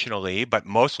intentionally, but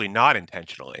mostly not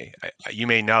intentionally. You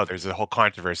may know there's a whole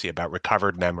controversy about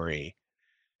recovered memory.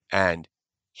 And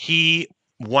he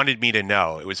wanted me to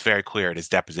know, it was very clear at his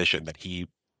deposition that he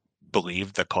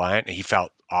believed the client and he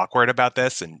felt awkward about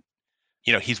this. And,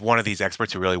 he's one of these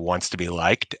experts who really wants to be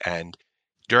liked. And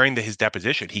during his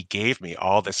deposition, he gave me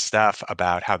all this stuff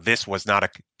about how this was not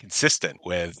consistent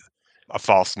with a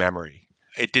false memory.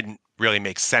 It didn't really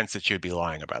make sense that she would be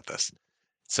lying about this.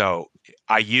 So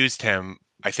I used him,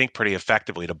 I think, pretty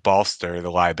effectively to bolster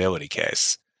the liability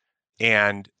case.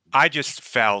 And I just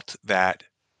felt that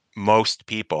most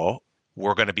people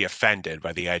were going to be offended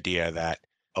by the idea that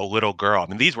a little girl, I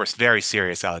mean, these were very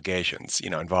serious allegations,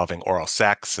 involving oral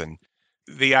sex, and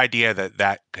the idea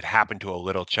that could happen to a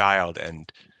little child and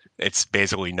it's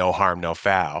basically no harm, no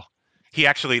foul. He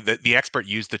actually, the expert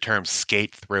used the term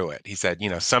skate through it. He said,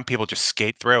 some people just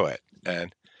skate through it.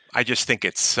 And I just think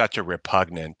it's such a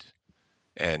repugnant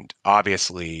and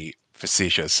obviously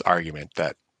facetious argument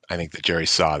that I think the jury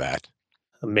saw that.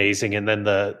 Amazing. And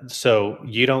then so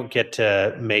you don't get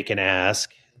to make an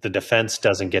ask. The defense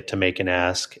doesn't get to make an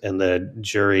ask. And the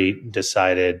jury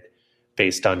decided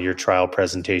based on your trial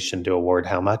presentation to award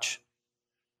how much?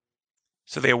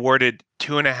 So they awarded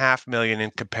 $2.5 million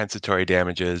in compensatory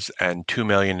damages and $2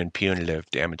 million in punitive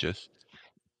damages.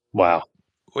 Wow.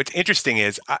 What's interesting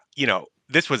is, the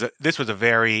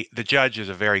judge is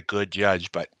a very good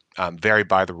judge, but very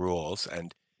by the rules.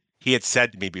 And he had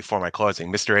said to me before my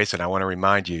closing, Mr. Asen, I want to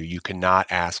remind you, you cannot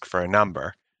ask for a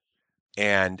number.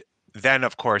 And then,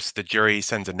 of course, the jury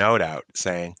sends a note out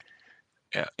saying,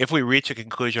 if we reach a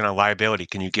conclusion on liability,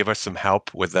 can you give us some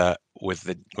help with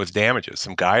damages,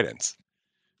 some guidance?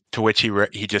 To which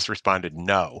he just responded,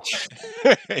 no.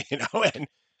 And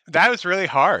that was really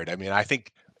hard. I mean, I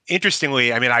think,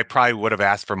 interestingly, I probably would have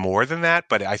asked for more than that,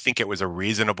 but I think it was a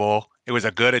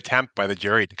good attempt by the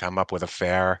jury to come up with a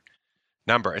fair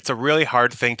number. It's a really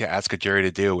hard thing to ask a jury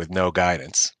to do with no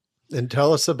guidance. And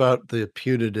tell us about the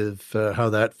punitive, how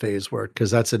that phase worked,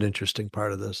 because that's an interesting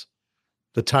part of this.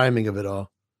 the timing of it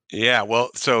all. Yeah,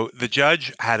 well, so the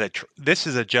judge had this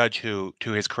is a judge who,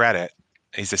 to his credit,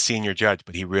 he's a senior judge,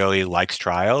 but he really likes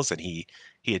trials, and he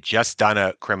had just done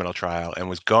a criminal trial and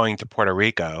was going to Puerto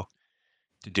Rico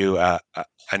to do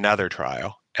another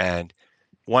trial. And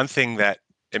one thing that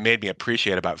it made me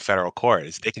appreciate about federal court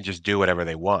is they can just do whatever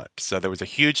they want. So there was a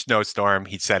huge snowstorm.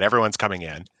 He said everyone's coming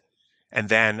in, and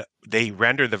then they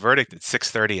rendered the verdict at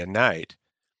 6:30 at night.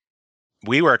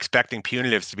 We were expecting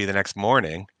punitives to be the next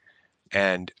morning.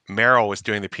 And Merrill was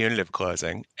doing the punitive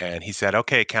closing, and he said,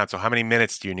 "Okay, counsel, how many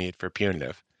minutes do you need for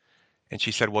punitive?" And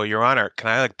she said, "Well, Your Honor, can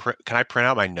I print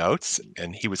out my notes?"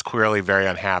 And he was clearly very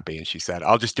unhappy. And she said,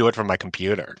 "I'll just do it from my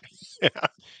computer."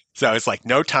 So it's like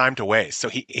no time to waste. So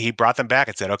he brought them back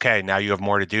and said, "Okay, now you have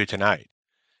more to do tonight."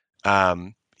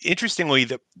 Interestingly,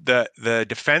 the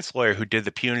defense lawyer who did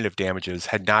the punitive damages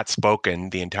had not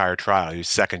spoken the entire trial. He was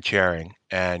second chairing,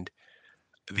 and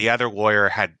the other lawyer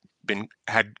had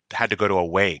to go to a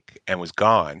wake and was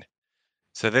gone.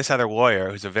 So this other lawyer,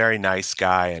 who's a very nice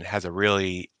guy and has a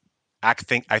really, I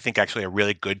think actually a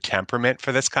really good temperament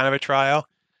for this kind of a trial,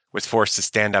 was forced to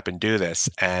stand up and do this.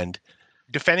 And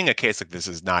defending a case like this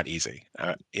is not easy,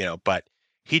 but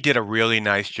he did a really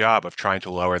nice job of trying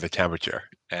to lower the temperature.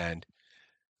 And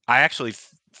I actually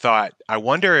thought, I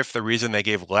wonder if the reason they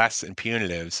gave less in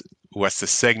punitives was to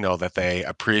signal that they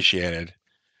appreciated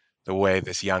the way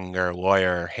this younger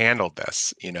lawyer handled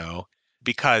this,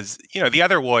 because, the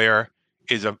other lawyer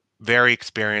is a very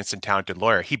experienced and talented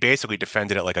lawyer. He basically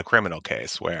defended it like a criminal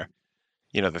case where,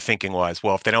 the thinking was,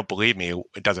 well, if they don't believe me,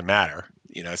 it doesn't matter,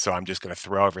 so I'm just going to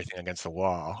throw everything against the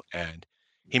wall. And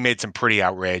he made some pretty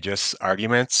outrageous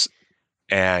arguments.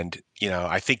 And,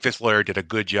 I think this lawyer did a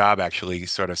good job actually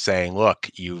sort of saying,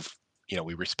 look,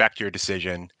 we respect your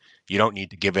decision. You don't need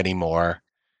to give any more.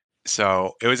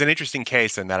 So it was an interesting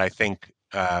case in that I think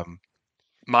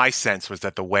my sense was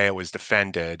that the way it was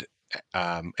defended,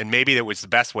 and maybe it was the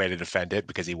best way to defend it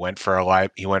because he went for a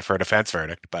defense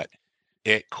verdict, but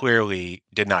it clearly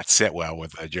did not sit well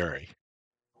with the jury.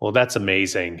 Well, that's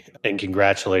amazing, and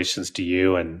congratulations to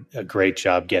you, and a great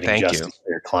job getting justice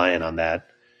for your client on that.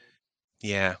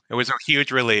 Yeah, it was a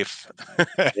huge relief. It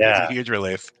was a huge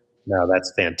relief. No,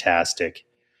 that's fantastic.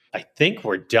 I think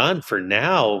we're done for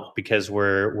now because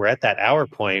we're at that hour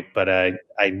point, but I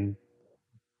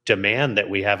demand that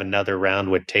we have another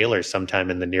round with Taylor sometime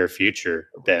in the near future,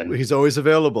 Ben. He's always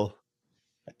available.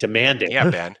 Demand it. Yeah,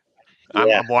 Ben.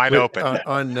 I'm wide open.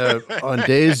 On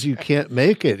days you can't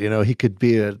make it, he could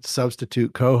be a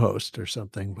substitute co-host or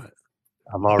something, but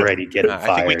I'm already getting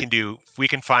fired. I think we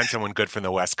can find someone good from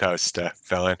the West Coast to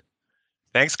fill in.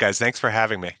 Thanks, guys. Thanks for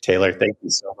having me. Taylor, thank you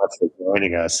so much for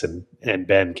joining us. And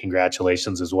Ben,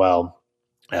 congratulations as well.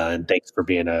 And thanks for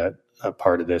being a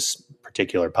part of this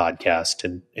particular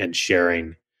podcast and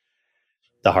sharing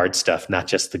the hard stuff, not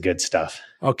just the good stuff.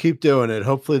 I'll keep doing it.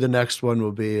 Hopefully the next one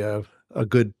will be a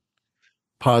good,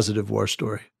 positive war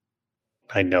story.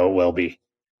 I know it will be.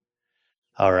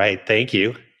 All right. Thank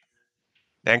you.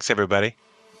 Thanks, everybody.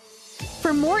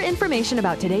 For more information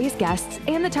about today's guests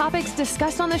and the topics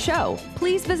discussed on the show,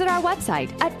 please visit our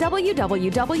website at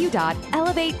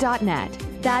www.elevate.net.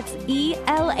 That's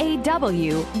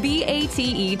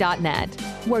ELAWBATE.net,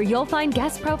 where you'll find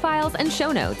guest profiles and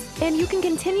show notes, and you can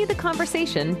continue the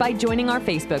conversation by joining our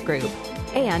Facebook group.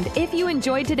 And if you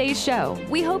enjoyed today's show,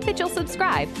 we hope that you'll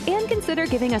subscribe and consider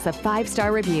giving us a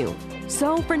 5-star review.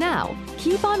 So for now,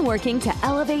 keep on working to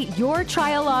elevate your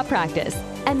trial law practice,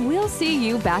 and we'll see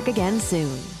you back again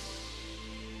soon.